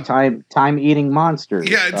gone. Time eating monsters.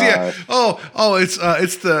 Yeah.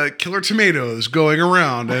 It's the killer tomatoes going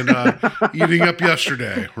around and eating up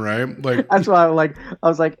yesterday, right? Like, that's why I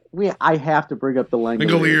was like, I have to bring up the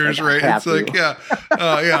Langoliers, right? It's like,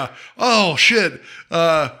 yeah. Oh shit.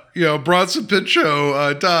 You know, Bronson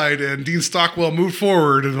Pinchot died, and Dean Stockwell moved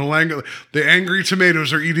forward, and the angry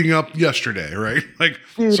tomatoes are eating up yesterday, right? Like,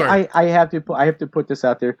 dude, sorry. I have to put this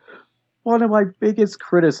out there. One of my biggest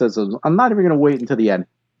criticisms, I'm not even going to wait until the end.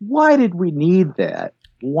 Why did we need that?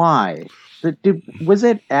 Why? Was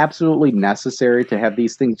it absolutely necessary to have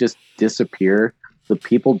these things just disappear? The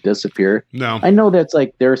people disappear? No. I know that's,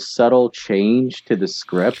 like, their subtle change to the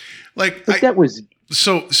script. Like, that was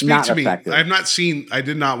so speak not to me. effective. I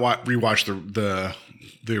did not rewatch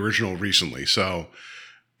the original recently. So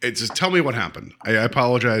tell me what happened. I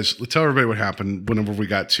apologize. Let's tell everybody what happened whenever we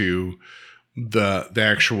got to the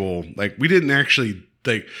actual, like, we didn't actually,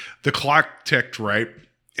 like, the clock ticked, right?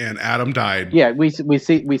 And Adam died. Yeah, we see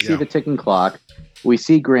the ticking clock. We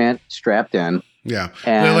see Grant strapped in. Yeah,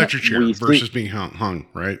 the electric chair versus being hung,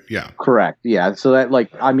 right? Yeah, correct. Yeah, so that, like,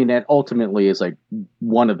 I mean, that ultimately is, like,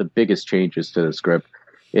 one of the biggest changes to the script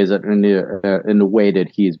is that in the way that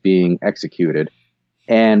he's being executed.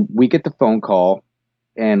 And we get the phone call,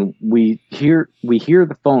 and we hear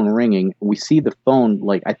the phone ringing. We see the phone,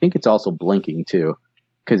 like, I think it's also blinking too,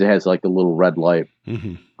 because it has, like, a little red light.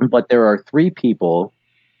 Mm-hmm. But there are 3 people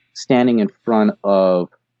standing in front of.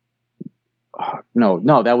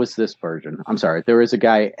 No, that was this version. I'm sorry. There is a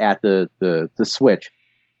guy at the switch,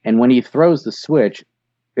 and when he throws the switch,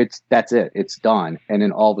 that's it. It's done. And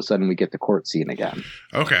then all of a sudden we get the court scene again.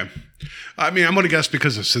 Okay. I mean, I'm going to guess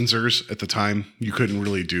because of censors at the time, you couldn't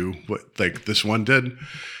really do what, like, this one did.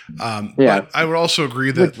 But I would also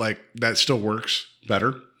agree that, like, that still works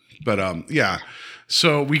better. But yeah.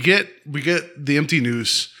 So we get the empty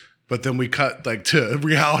noose, but then we cut, like, to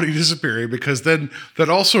reality disappearing, because then that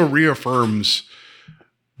also reaffirms,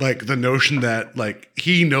 like, the notion that, like,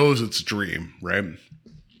 he knows it's a dream, right?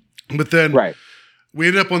 But then we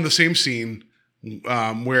end up on the same scene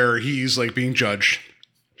where he's, like, being judged.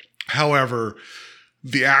 However,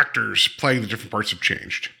 the actors playing the different parts have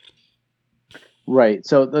changed. Right.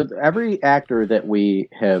 So every actor that we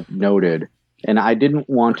have noted and I didn't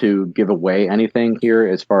want to give away anything here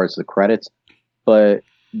as far as the credits, but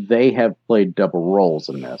they have played double roles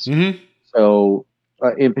in this. Mm-hmm. So,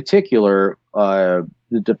 in particular, the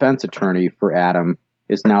defense attorney for Adam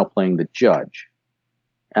is now playing the judge,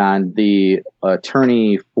 and the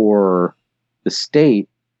attorney for the state,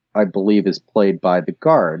 I believe, is played by the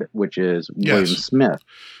guard, which is William Smith.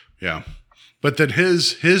 Yeah, but then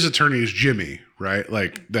his attorney is Jimmy, right?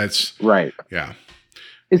 Like that's right. Yeah,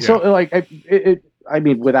 it's so like I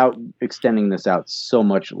mean, without extending this out so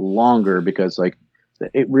much longer, because like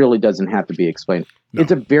it really doesn't have to be explained. No.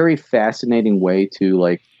 It's a very fascinating way to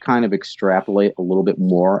like kind of extrapolate a little bit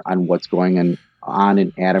more on what's going on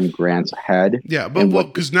in Adam Grant's head. Yeah, but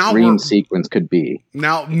because now dream sequence could be.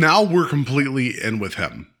 Now we're completely in with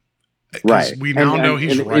him. Right. We now know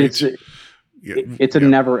he's right. It's a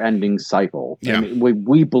never-ending cycle. Yeah. And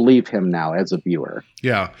we believe him now as a viewer.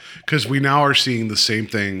 Yeah, because we now are seeing the same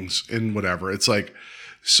things in whatever. It's like,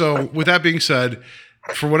 so with that being said,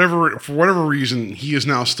 for whatever reason, he is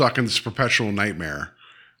now stuck in this perpetual nightmare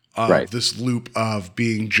of this loop of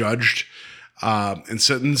being judged and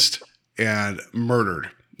sentenced and murdered.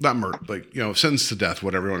 Not murdered, like, sentenced to death,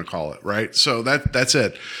 whatever you want to call it, right? So that's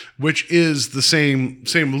it, which is the same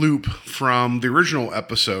loop from the original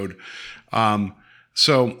episode. So I'm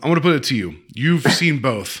going to put it to you. You've seen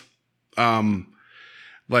both.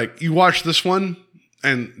 Like you watched this one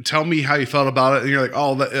and tell me how you felt about it. And you're like,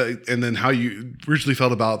 oh, and then how you originally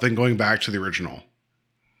felt about it, then going back to the original.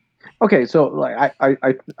 Okay. So like,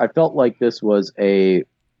 I felt like this was a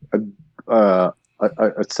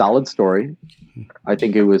solid story. I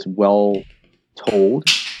think it was well told,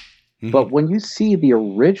 but when you see the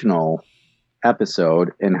original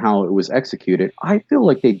episode and how it was executed, I feel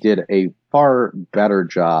like they did a far better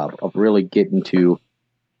job of really getting to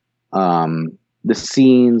the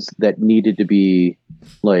scenes that needed to be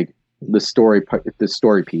like the story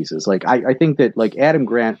pieces. Like I think that like Adam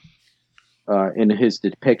Grant in his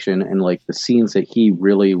depiction and like the scenes that he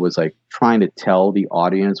really was like trying to tell the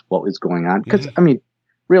audience what was going on. Because I mean,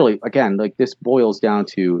 really, again, like this boils down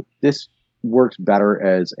to this works better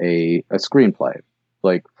as a screenplay.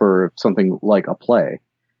 Like for something like a play,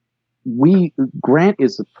 Grant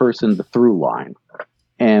is the person, the through line.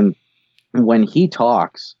 And when he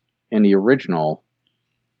talks in the original,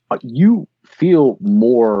 you feel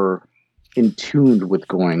more in tune with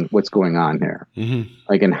what's going on there,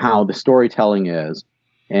 like in how the storytelling is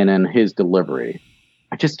and in his delivery.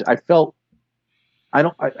 I felt,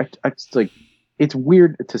 it's like, it's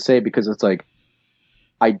weird to say because it's like,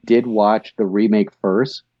 I did watch the remake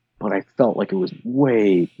first, but I felt like it was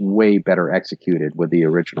way, way better executed with the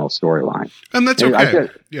original storyline. And that's okay.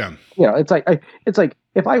 Yeah. It's like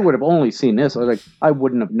if I would have only seen this, I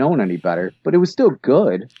wouldn't have known any better, but it was still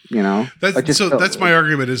good, That's my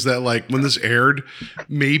argument is that like when this aired,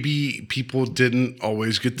 maybe people didn't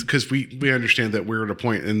always get, because we understand that we're at a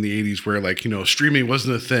point in the 80s where like, streaming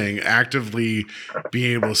wasn't a thing. Actively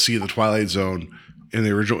being able to see the Twilight Zone in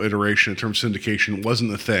the original iteration in terms of syndication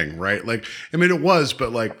wasn't a thing, right? Like, I mean, it was,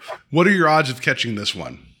 but like, what are your odds of catching this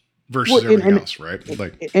one versus everything else, right?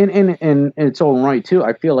 Like, and its own right too.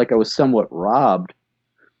 I feel like I was somewhat robbed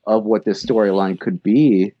of what this storyline could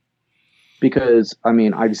be, because I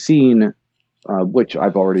mean, I've seen, which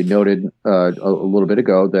I've already noted a little bit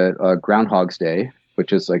ago, that Groundhog's Day,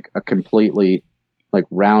 which is like a completely like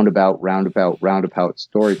roundabout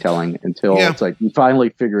storytelling until it's like you finally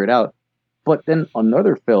figure it out. But then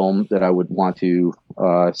another film that I would want to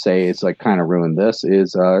say is like kind of ruined this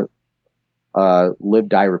is Live,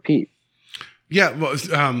 Die, Repeat. Yeah, well,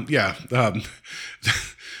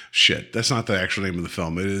 shit, that's not the actual name of the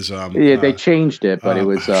film. It is. They changed it, but it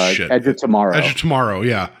was Edge of Tomorrow. Edge of Tomorrow,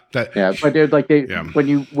 yeah. But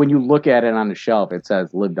when you look at it on the shelf, it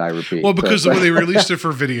says Live, Die, Repeat. Well, because when they released it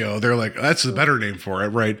for video, they're like, that's the better name for it,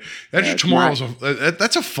 right? Edge of Tomorrow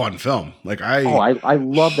that's a fun film. Like I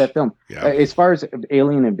love that film. Yeah. As far as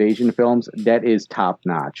alien invasion films, that is top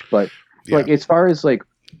notch. But like as far as like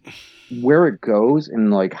where it goes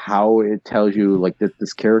and like how it tells you like that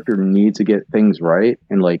this character needs to get things right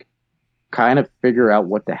and like kind of figure out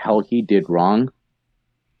what the hell he did wrong.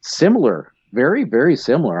 Similar, very, very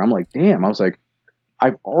similar. I'm like, damn, I was like,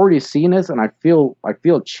 I've already seen this and I feel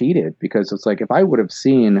cheated because it's like, if I would have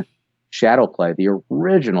seen Shadowplay, the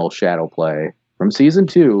original Shadowplay from season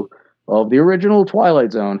 2 of the original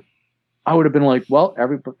Twilight Zone, I would have been like, well,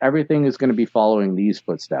 everything is going to be following these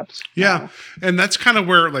footsteps. Yeah. And that's kind of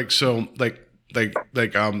where like, so like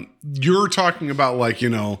you're talking about like,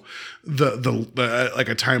 the like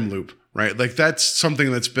a time loop, right? Like that's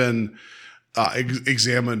something that's been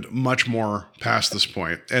examined much more past this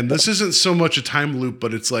point. And this isn't so much a time loop,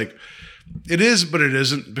 but it's like It is, but it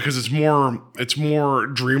isn't, because it's more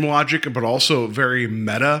dream logic, but also very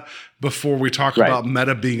meta before we talk about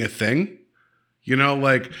meta being a thing. You know,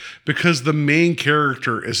 like, because the main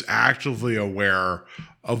character is actively aware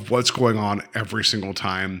of what's going on every single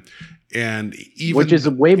time. And even, which is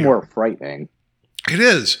way more frightening. It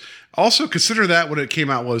is. Also, consider that when it came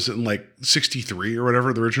out was in like 63 or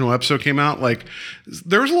whatever the original episode came out. Like,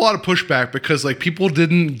 there was a lot of pushback because like people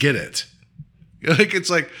didn't get it. Like, it's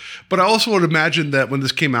like, but I also would imagine that when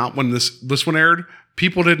this came out, when this one aired,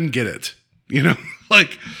 people didn't get it. You know,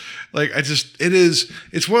 like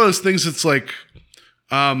it's one of those things that's like,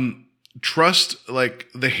 trust like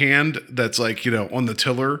the hand that's like, you know, on the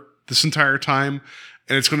tiller this entire time,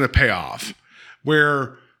 and it's going to pay off.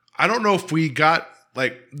 Where I don't know if we got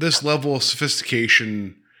like this level of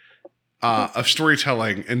sophistication of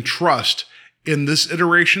storytelling and trust in this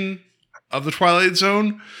iteration of the Twilight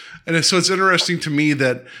Zone. And so it's interesting to me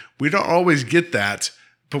that we don't always get that,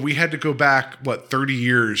 but we had to go back, 30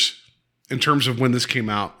 years in terms of when this came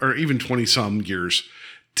out, or even 20 some years,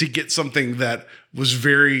 to get something that was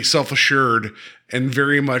very self-assured and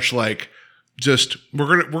very much like, just,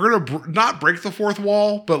 we're gonna not break the fourth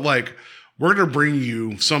wall, but like, we're going to bring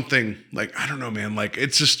you something like, I don't know, man, like,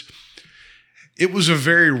 it's just, it was a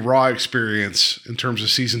very raw experience in terms of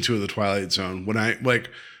season 2 of the Twilight Zone.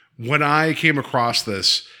 When I came across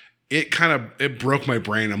this, it broke my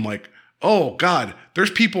brain. I'm like, oh God, there's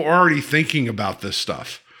people already thinking about this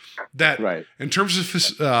stuff. That in terms of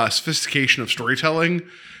sophistication of storytelling,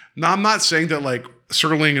 now I'm not saying that like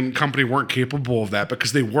Serling and company weren't capable of that,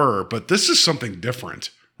 because they were, but this is something different,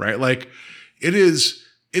 right? Like, it's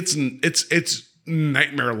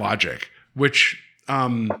nightmare logic, which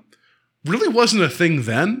really wasn't a thing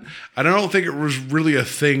then. I don't think it was really a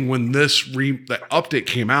thing when the update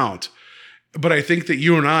came out. But I think that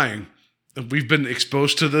you and I, we've been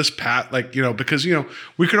exposed to this like, you know, because, you know,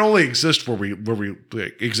 we can only exist where we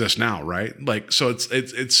like, exist now, right? Like, so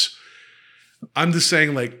it's I'm just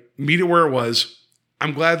saying, like, meet it where it was.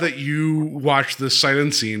 I'm glad that you watched this sight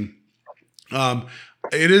unseen.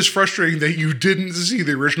 It is frustrating that you didn't see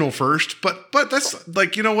the original first, but that's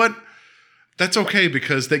like, you know what? That's okay,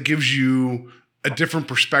 because that gives you a different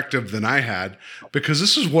perspective than I had, because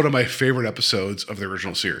this is one of my favorite episodes of the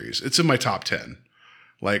original series. It's in my top 10.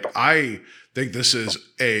 Like, I think this is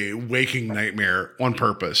a waking nightmare on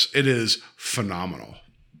purpose. It is phenomenal.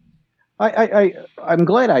 I'm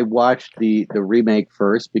glad I watched the remake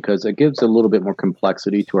first, because it gives a little bit more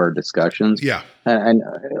complexity to our discussions. Yeah. And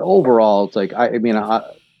overall, it's like, I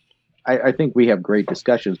think we have great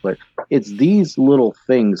discussions, but it's these little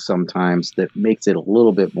things sometimes that makes it a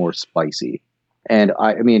little bit more spicy. And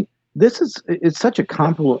it's such a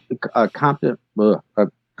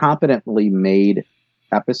competently made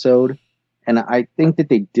episode, and I think that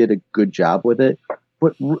they did a good job with it.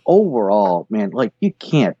 But overall, man, like, you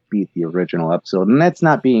can't beat the original episode, and that's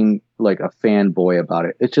not being like a fanboy about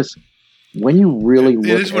it. It's just, when you really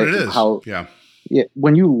look at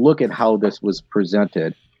when you look at how this was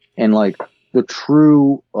presented, and like the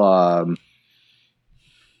true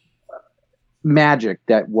magic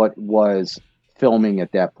that what was filming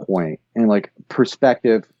at that point, and like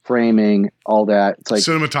perspective, framing, all that. It's like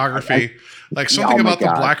cinematography, like something about the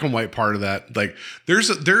black and white part of that. Like, there's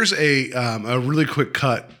a really quick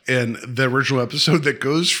cut in the original episode that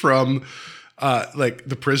goes from like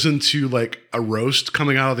the prison to like a roast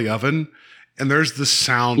coming out of the oven, and there's the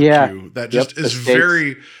sound cue that just is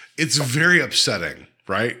it's very upsetting.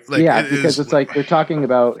 Right? Like, because it's like they're talking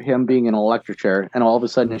about him being in an electric chair, and all of a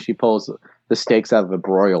sudden she pulls the steaks out of the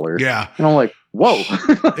broiler. Yeah, and I'm like, whoa!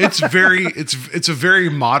 it's a very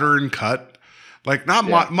modern cut. Like,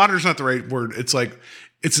 not modern's not the right word. It's like,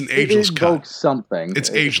 it's an ageless cut. Something. It's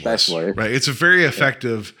ageless, right? It's a very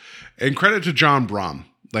effective, and credit to John Brom.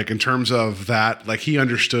 Like, in terms of that, like, he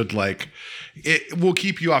understood, like, it will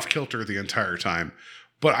keep you off kilter the entire time.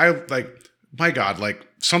 But I, like, my God, like,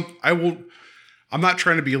 I'm not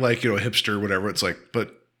trying to be like, you know, a hipster or whatever. It's like,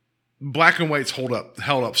 but black and whites held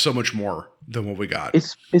up so much more than what we got.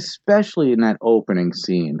 It's especially in that opening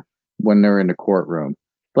scene when they're in the courtroom.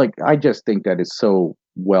 Like, I just think that is so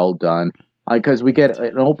well done, because we get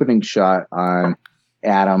an opening shot on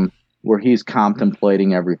Adam where he's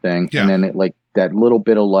contemplating everything, and then it, like, that little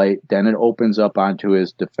bit of light, then it opens up onto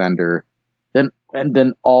his defender,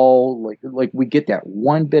 then all like we get that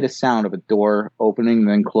one bit of sound of a door opening and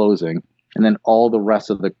then closing. And then all the rest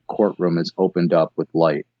of the courtroom is opened up with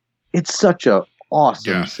light. It's such a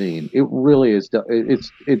awesome scene. It really is.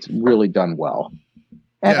 It's really done well.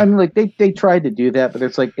 And I mean, like, they tried to do that, but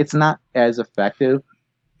it's like, it's not as effective.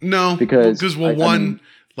 No, because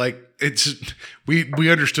like,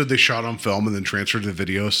 we understood they shot on film and then transferred to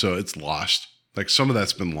video, so it's lost. Like some of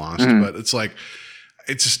that's been lost, but it's like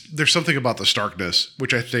it's just, there's something about the starkness,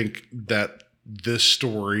 which I think that this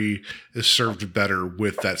story is served better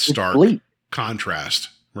with that stark contrast,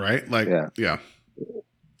 right? Like, yeah.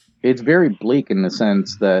 It's very bleak in the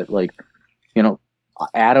sense that, like, you know,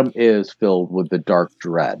 Adam is filled with the dark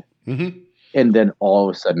dread. Mm-hmm. And then all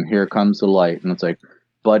of a sudden, here comes the light. And it's like,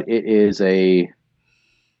 but it is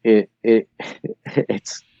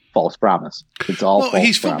it's false promise. It's all false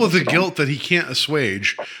he's filled with the promise. guilt that he can't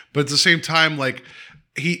assuage, but at the same time, like,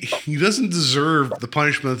 he doesn't deserve the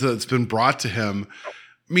punishment that's been brought to him.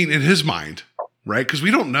 I mean, in his mind, right? Because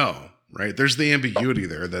we don't know. Right. There's the ambiguity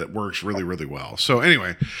there that works really, really well. So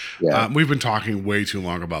anyway, we've been talking way too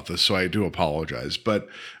long about this, so I do apologize. But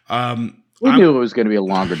we knew it was going to be a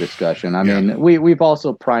longer discussion. I mean, we've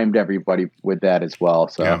also primed everybody with that as well.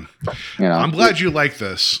 So, you know, I'm glad you like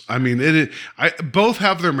this. I mean, both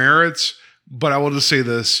have their merits, but I will just say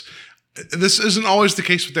this. This isn't always the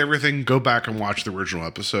case with everything. Go back and watch the original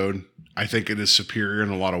episode. I think it is superior in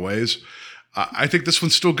a lot of ways. I think this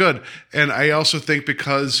one's still good. And I also think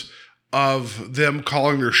because of them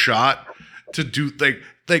calling their shot to do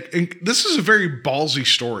and this is a very ballsy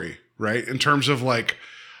story, right? In terms of like,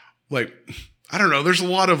 I don't know, there's a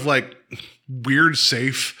lot of like weird,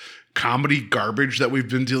 safe comedy garbage that we've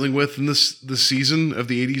been dealing with in this season of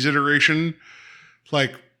the 80s iteration.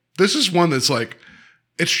 Like, this is one that's like,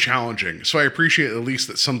 it's challenging. So I appreciate at least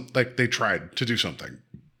that they tried to do something.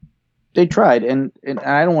 They tried, and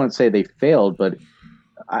I don't want to say they failed, but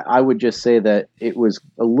I would just say that it was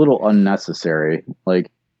a little unnecessary. Like,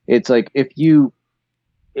 it's like a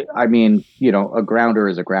grounder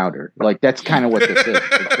is a grounder. Like, that's kind of what this is.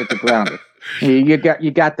 It's a grounder. You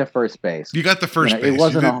got the first base. You got the first base. It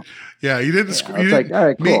wasn't you didn't. It's like, all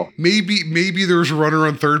right, cool. Maybe there was a runner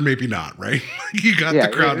on third, maybe not. Right? You got the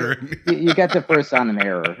grounder. You got the first on an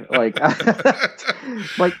error. Like,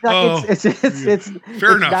 it's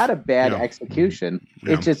fair enough. Not a bad execution.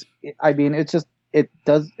 Yeah. It's just, it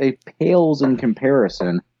pales in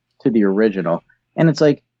comparison to the original, and it's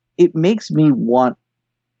like, it makes me want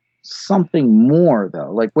something more,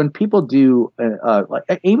 though. Like, when people do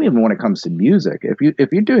like, even when it comes to music,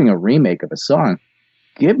 if you're doing a remake of a song,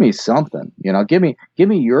 give me something, give me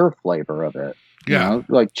your flavor of it.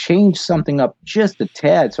 Like, change something up just a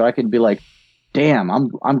tad so I can be like, damn,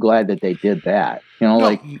 I'm glad that they did that.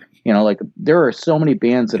 Like there are so many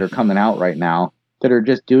bands that are coming out right now that are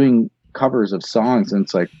just doing covers of songs, and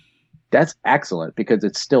it's like, that's excellent because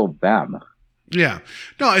it's still them. Yeah.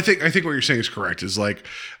 No, I think what you're saying is correct. Is like,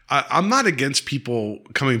 I'm not against people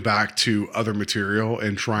coming back to other material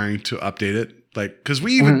and trying to update it. Like, because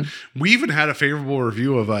we even had a favorable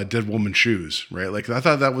review of Dead Woman's Shoes, right? Like, I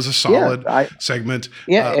thought that was a solid segment.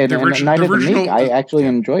 Yeah, and Night of the Meek, I actually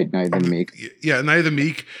enjoyed Night of the Meek. Yeah, Night of the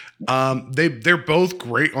Meek. They're both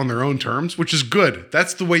great on their own terms, which is good.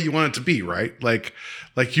 That's the way you want it to be, right? Like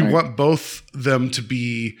you want both them to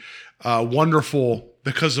be wonderful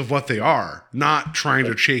because of what they are, not trying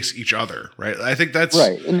to chase each other, right? I think that's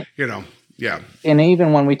right. And, And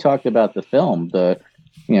even when we talked about the film, the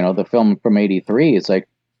film from '83, it's like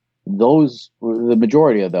the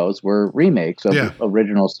majority of those were remakes of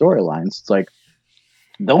original storylines. It's like,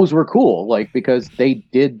 those were cool, like, because they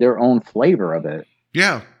did their own flavor of it.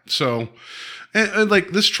 Yeah. So, and like,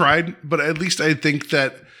 this tried, but at least I think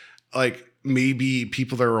that, like, maybe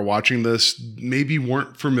people that were watching this maybe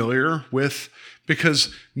weren't familiar with,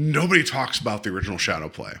 because nobody talks about the original Shadow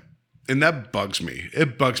Play. And that bugs me.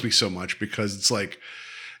 It bugs me so much, because it's like,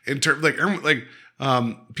 in terms, like,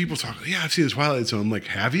 people talk, I've seen the Twilight Zone. I'm like,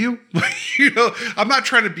 have you? Like, I'm not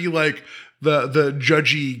trying to be like the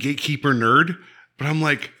judgy gatekeeper nerd, but I'm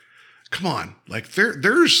like, come on, like,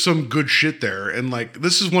 there's some good shit there. And like,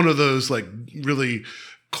 this is one of those like really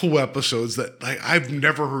cool episodes that, like, I've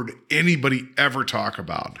never heard anybody ever talk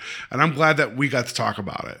about. And I'm glad that we got to talk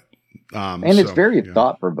about it. And it's very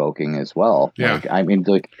thought provoking as well. Yeah. Like, I mean,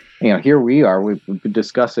 like, here we are, we've been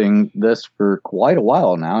discussing this for quite a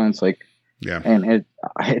while now. And it's like, and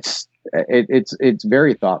it's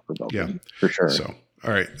very thought provoking for sure. So,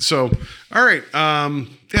 all right. I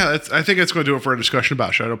think that's going to do it for a discussion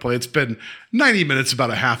about Shadow Play. It's been 90 minutes, about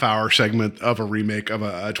a half-hour segment of a remake of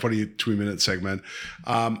a 22-minute segment.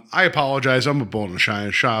 I apologize. I'm a bull in a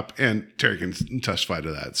shine shop, and Terry can testify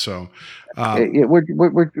to that. So,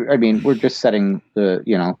 we're just setting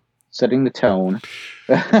the tone.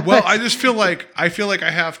 Well, I just feel like I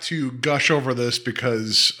have to gush over this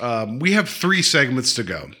because we have 3 segments to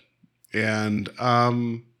go, and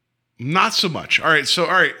not so much. All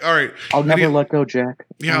right. I'll never let go, Jack.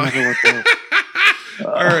 Yeah. I'll never let go.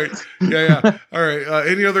 All right. Yeah. All right.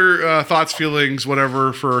 Any other thoughts, feelings,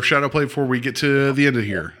 whatever for Shadowplay before we get to the end of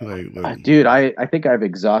here? Dude, I think I've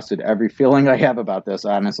exhausted every feeling I have about this,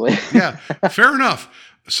 honestly. Yeah, fair enough.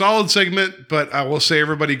 Solid segment, but I will say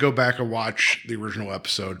everybody go back and watch the original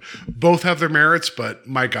episode. Both have their merits, but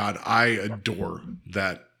my God, I adore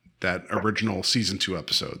that original season 2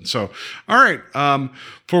 episode. So, all right.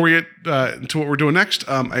 Before we get into what we're doing next,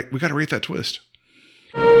 we got to rate that twist.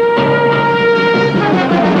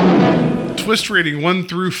 Twist rating 1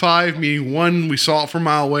 through 5, meaning 1 we saw it from a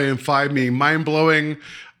mile away, and 5 meaning mind blowing.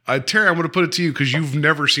 Terry, I'm going to put it to you because you've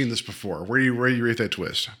never seen this before. Where do you rate that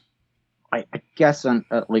twist? I guess on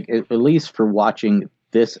at least for watching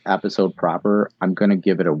this episode proper, I'm going to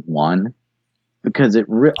give it a 1 because it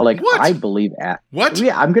I believe what?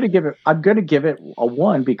 Yeah, I'm going to give it a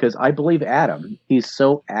 1 because I believe Adam. He's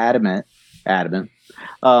so adamant about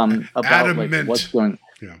like, what's going.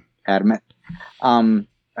 Yeah. Adamant. I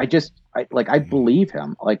believe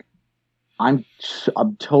him. Like I'm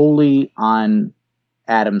totally on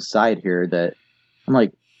Adam's side here. That I'm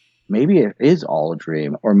like, maybe it is all a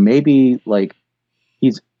dream, or maybe like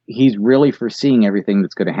he's really foreseeing everything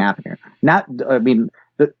that's going to happen here.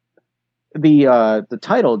 The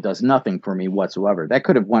title does nothing for me whatsoever. That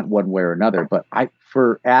could have went one way or another, but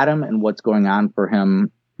for Adam and what's going on for him,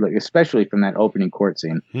 like especially from that opening court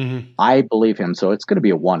scene, I believe him. So it's going to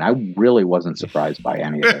be a 1. I really wasn't surprised by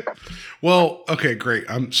any of it. Well, okay, great.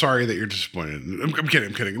 I'm sorry that you're disappointed. I'm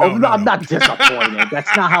kidding. No, I'm not disappointed.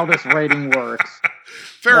 That's not how this rating works.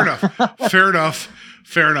 Fair enough.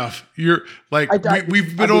 You're like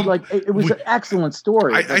we've been on. Like it was an excellent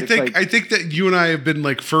story. I think that you and I have been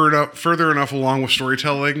like further enough along with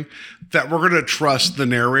storytelling that we're going to trust the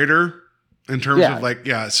narrator in terms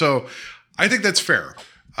of So I think that's fair.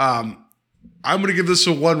 I'm going to give this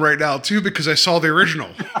a 1 right now too because I saw the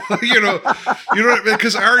original. you know what I mean?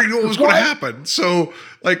 Because I already knew what was going to happen. So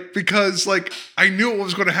because I knew what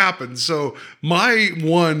was going to happen. So my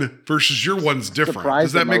 1 versus your 1's different. Surprise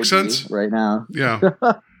Does that make sense? Right now. Yeah.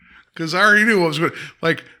 Because I already knew what was going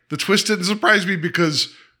to, the twist didn't surprise me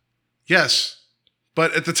because yes,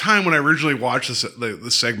 but at the time when I originally watched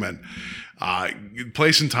this segment,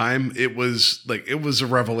 place and time, it was a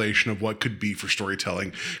revelation of what could be for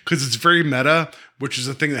storytelling because it's very meta, which is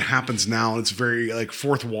a thing that happens now. And it's very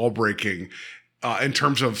fourth wall breaking in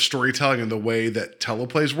terms of storytelling and the way that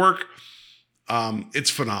teleplays work. It's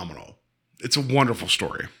phenomenal. It's a wonderful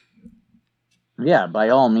story. Yeah, by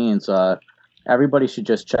all means, everybody should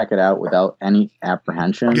just check it out without any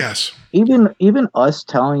apprehension. Yes. Even us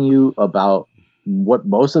telling you about what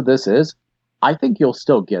most of this is, I think you'll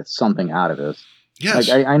still get something out of this. Yes.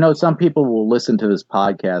 I know some people will listen to this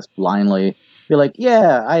podcast blindly, be like,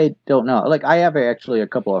 yeah, I don't know. I have actually a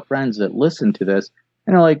couple of friends that listen to this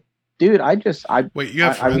and they're like, dude, I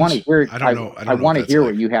want to hear I want to hear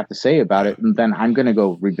what you have to say about it, and then I'm going to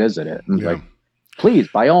go revisit it. And please,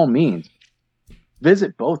 by all means,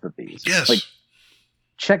 visit both of these. Yes.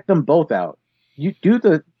 Check them both out. You do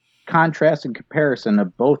the contrast and comparison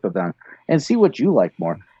of both of them and see what you like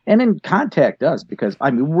more. And then contact us because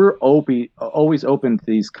we're always open to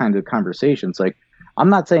these kinds of conversations. I'm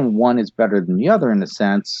not saying one is better than the other in the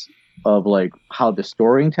sense of how the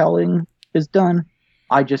storytelling is done.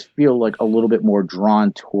 I just feel a little bit more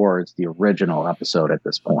drawn towards the original episode at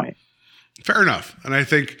this point. Fair enough. And I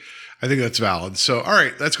think that's valid. So, all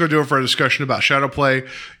right, let's go do it for a discussion about Shadowplay.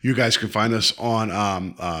 You guys can find us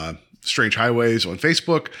on Strange Highways on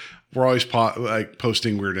Facebook. We're always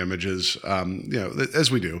posting weird images, as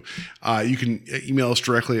we do. You can email us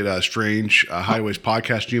directly at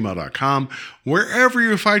strangehighwayspodcast@gmail.com. Wherever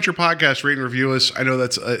you find your podcast, rate and review us. I know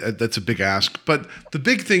that's a big ask, but the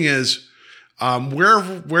big thing is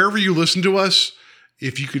wherever you listen to us,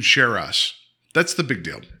 if you could share us. That's the big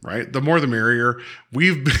deal, right? The more the merrier.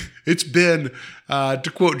 It's been,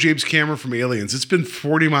 to quote James Cameron from Aliens, it's been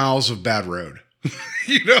 40 miles of bad road.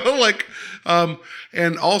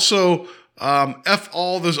 And also, F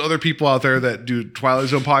all those other people out there that do Twilight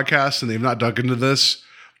Zone podcasts and they've not dug into this.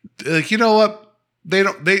 You know what? They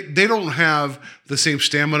don't have the same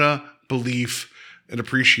stamina, belief, and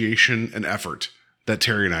appreciation and effort that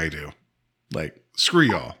Terry and I do. Screw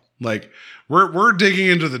y'all. We're digging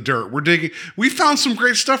into the dirt. We found some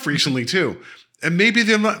great stuff recently too. And maybe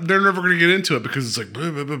they're never going to get into it because it's blah,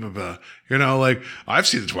 blah, blah, blah, blah. I've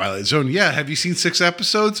seen the Twilight Zone. Yeah. Have you seen 6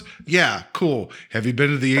 episodes? Yeah. Cool. Have you been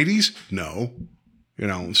to the 80s? No.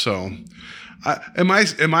 So am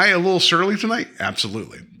I a little surly tonight?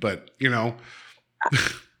 Absolutely. But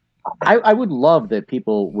I would love that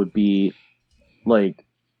people would be a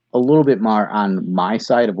little bit more on my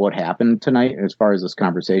side of what happened tonight as far as this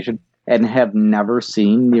conversation. and have never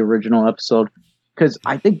seen the original episode, because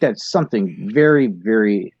I think that's something very,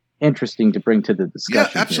 very interesting to bring to the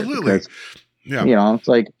discussion. Yeah, absolutely. Here, it's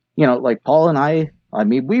like, like Paul and I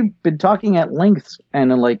mean, we've been talking at length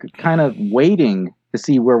and like kind of waiting to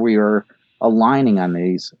see where we are aligning on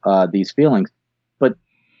these feelings. But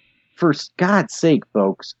for God's sake,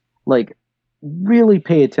 folks, like really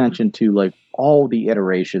pay attention to like all the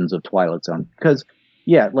iterations of Twilight Zone, because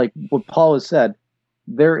like what Paul has said,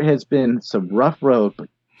 there has been some rough road, but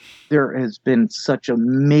there has been such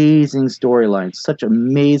amazing storylines, such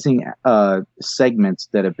amazing segments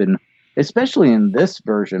that have been, especially in this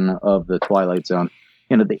version of the Twilight Zone.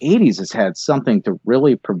 The 80s has had something to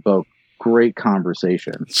really provoke great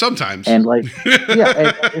conversation. Sometimes. And like,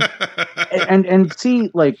 and see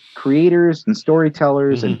like creators and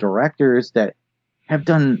storytellers and directors that have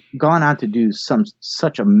gone on to do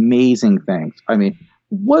such amazing things. I mean,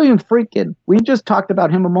 William Friedkin, we just talked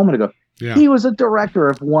about him a moment ago. Yeah. He was a director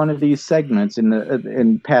of one of these segments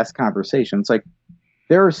in past conversations. Like,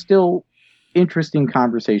 there are still interesting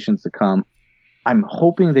conversations to come. I'm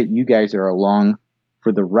hoping that you guys are along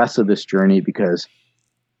for the rest of this journey, because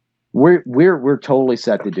we're totally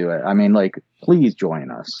set to do it. I mean, like, please join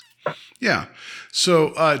us. Yeah.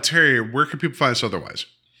 So, Terry, where can people find us otherwise?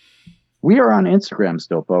 We are on Instagram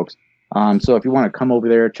still, folks. So if you want to come over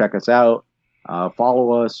there, check us out,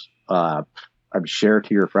 follow us, share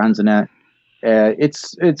to your friends and that.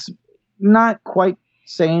 It's not quite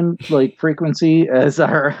same like frequency as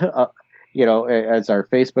our as our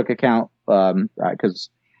Facebook account, because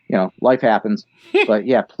life happens. But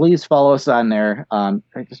yeah, please follow us on there.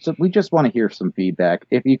 We just want to hear some feedback.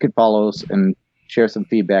 If you could follow us and share some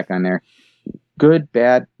feedback on there, good,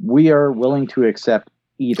 bad, we are willing to accept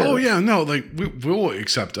either. Oh yeah, no, like we'll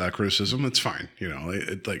accept criticism. It's fine,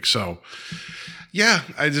 so. Yeah,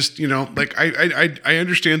 I just like I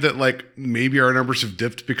understand that like maybe our numbers have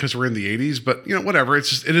dipped because we're in the 80s, but whatever.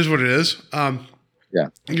 It is what it is. Yeah,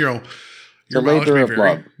 your mileage may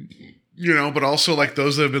vary. But also like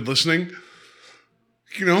those that have been listening,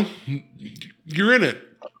 you're in it.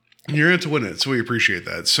 You're in it to win it, so we appreciate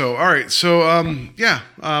that. So, all right. So,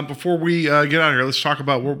 before we get out of here, let's talk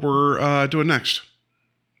about what we're doing next.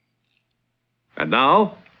 And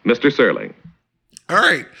now, Mr. Serling. All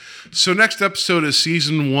right. So, next episode is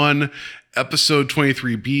season 1, episode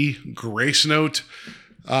 23B, Grace Note.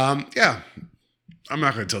 I'm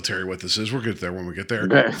not going to tell Terry what this is. We'll get there when we get there.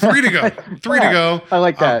 3 to go. 3 to go. I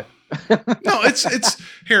like that. No, it's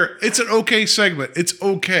here. It's an okay segment. It's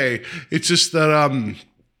okay. It's just that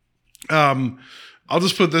I'll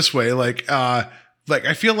just put it this way, like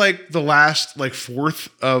I feel like the last like fourth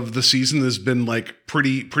of the season has been like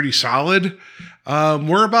pretty solid.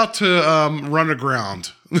 We're about to run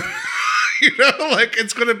aground. Like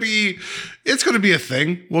it's gonna be a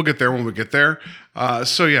thing. We'll get there when we get there. But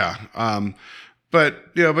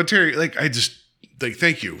Terry, like I just like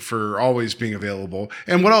thank you for always being available.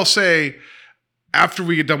 And what I'll say after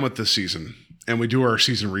we get done with this season and we do our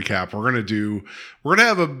season recap, we're gonna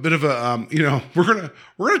have a bit of a we're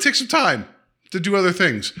gonna take some time to do other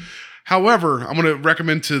things. However, I'm gonna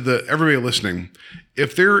recommend to everybody listening,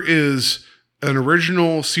 if there is an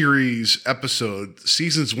original series episode,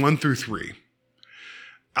 seasons 1 through 3,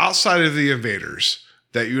 outside of the Invaders,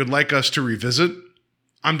 that you would like us to revisit,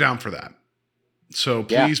 I'm down for that. So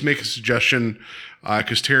please make a suggestion,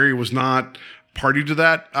 because Terry was not party to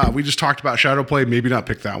that. We just talked about Shadowplay. Maybe not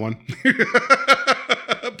pick that one.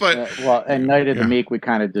 But and Night of the Meek, we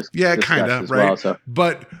kind of just kind of right. Well, so.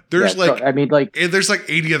 But there's there's like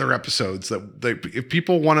 80 other episodes that if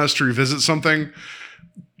people want us to revisit something,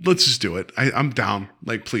 let's just do it. I'm down.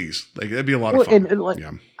 Like, please, like that'd be a lot of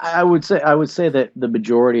fun. I would say that the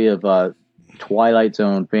majority of Twilight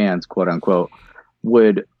Zone fans, quote unquote,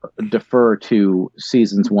 would defer to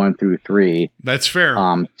seasons 1 through 3. That's fair.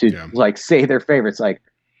 Like say their favorites. Like,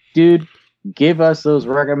 dude, give us those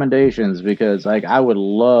recommendations, because like I would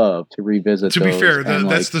love to revisit. To be fair,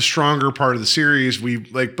 that's the stronger part of the series. We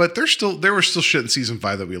like, but there was still shit in season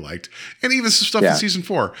 5 that we liked, and even some stuff in season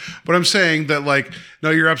 4. But I'm saying that like,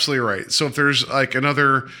 no, you're absolutely right. So if there's like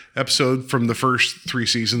another episode from the first 3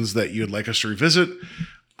 seasons that you'd like us to revisit,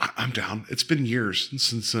 I'm down. It's been years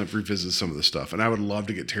since I've revisited some of this stuff, and I would love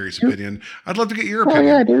to get Terry's opinion. I'd love to get your opinion.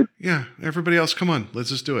 Yeah, dude. Yeah, everybody else, come on, let's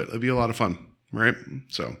just do it. It'll be a lot of fun, right?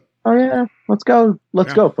 So. Oh yeah, let's go.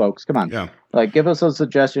 Let's go, folks. Come on. Yeah. Like, give us those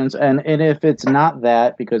suggestions, and if it's not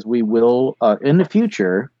that, because we will in the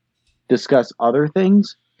future discuss other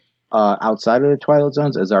things outside of the Twilight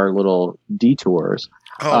Zones as our little detours.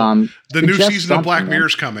 The new suggest season of Black something, man.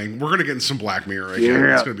 Mirror's coming. We're gonna get in some Black Mirror again.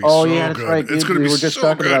 Yeah. It's gonna be Oh, so yeah, that's good. right. It's gonna We be were just so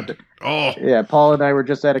talking good. about it. Oh, Yeah, Paul and I were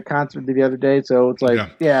just at a concert the other day, so it's like,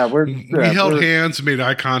 we held hands, and made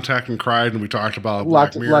eye contact, and cried, and we talked about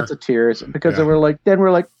Black Mirror. lots of tears because Yeah. we're like,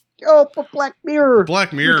 oh, but Black Mirror,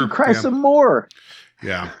 Black Mirror, we can cry yeah. some more.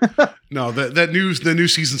 Yeah. No, the new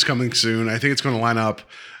season's coming soon. I think it's going to line up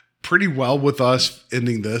pretty well with us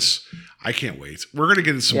ending this. I can't wait. We're going to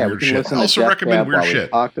get into some Yeah, we weird can shit. listen I to also Death recommend Cab weird while we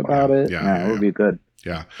shit. talked about it. Yeah, It would be good.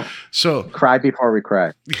 Yeah. So Cry before we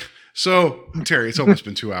cry. So, Terry, it's almost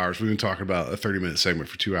been 2 hours. We've been talking about a 30-minute segment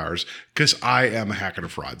for 2 hours because I am a hack and a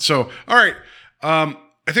fraud. So, all right. I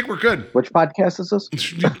think we're good. Which podcast is this?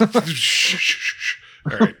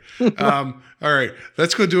 All right. All right.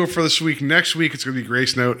 That's going to do it for this week. Next week, it's going to be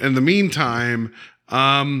Grace Note. In the meantime,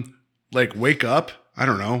 wake up. I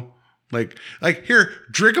don't know. Like here,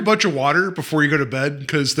 drink a bunch of water before you go to bed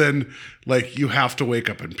because then, you have to wake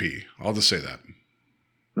up and pee. I'll just say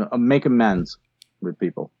that. Make amends with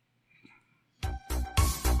people.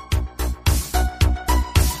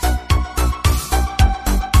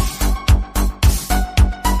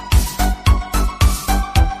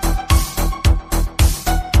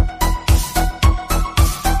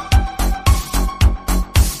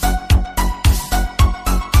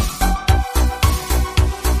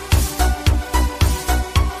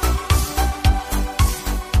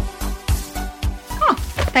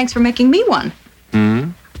 Thanks for making me one.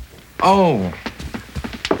 Oh,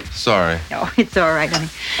 sorry. Oh, it's all right, honey.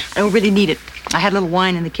 I don't really need it. I had a little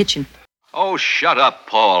wine in the kitchen. Oh, shut up,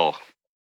 Paul.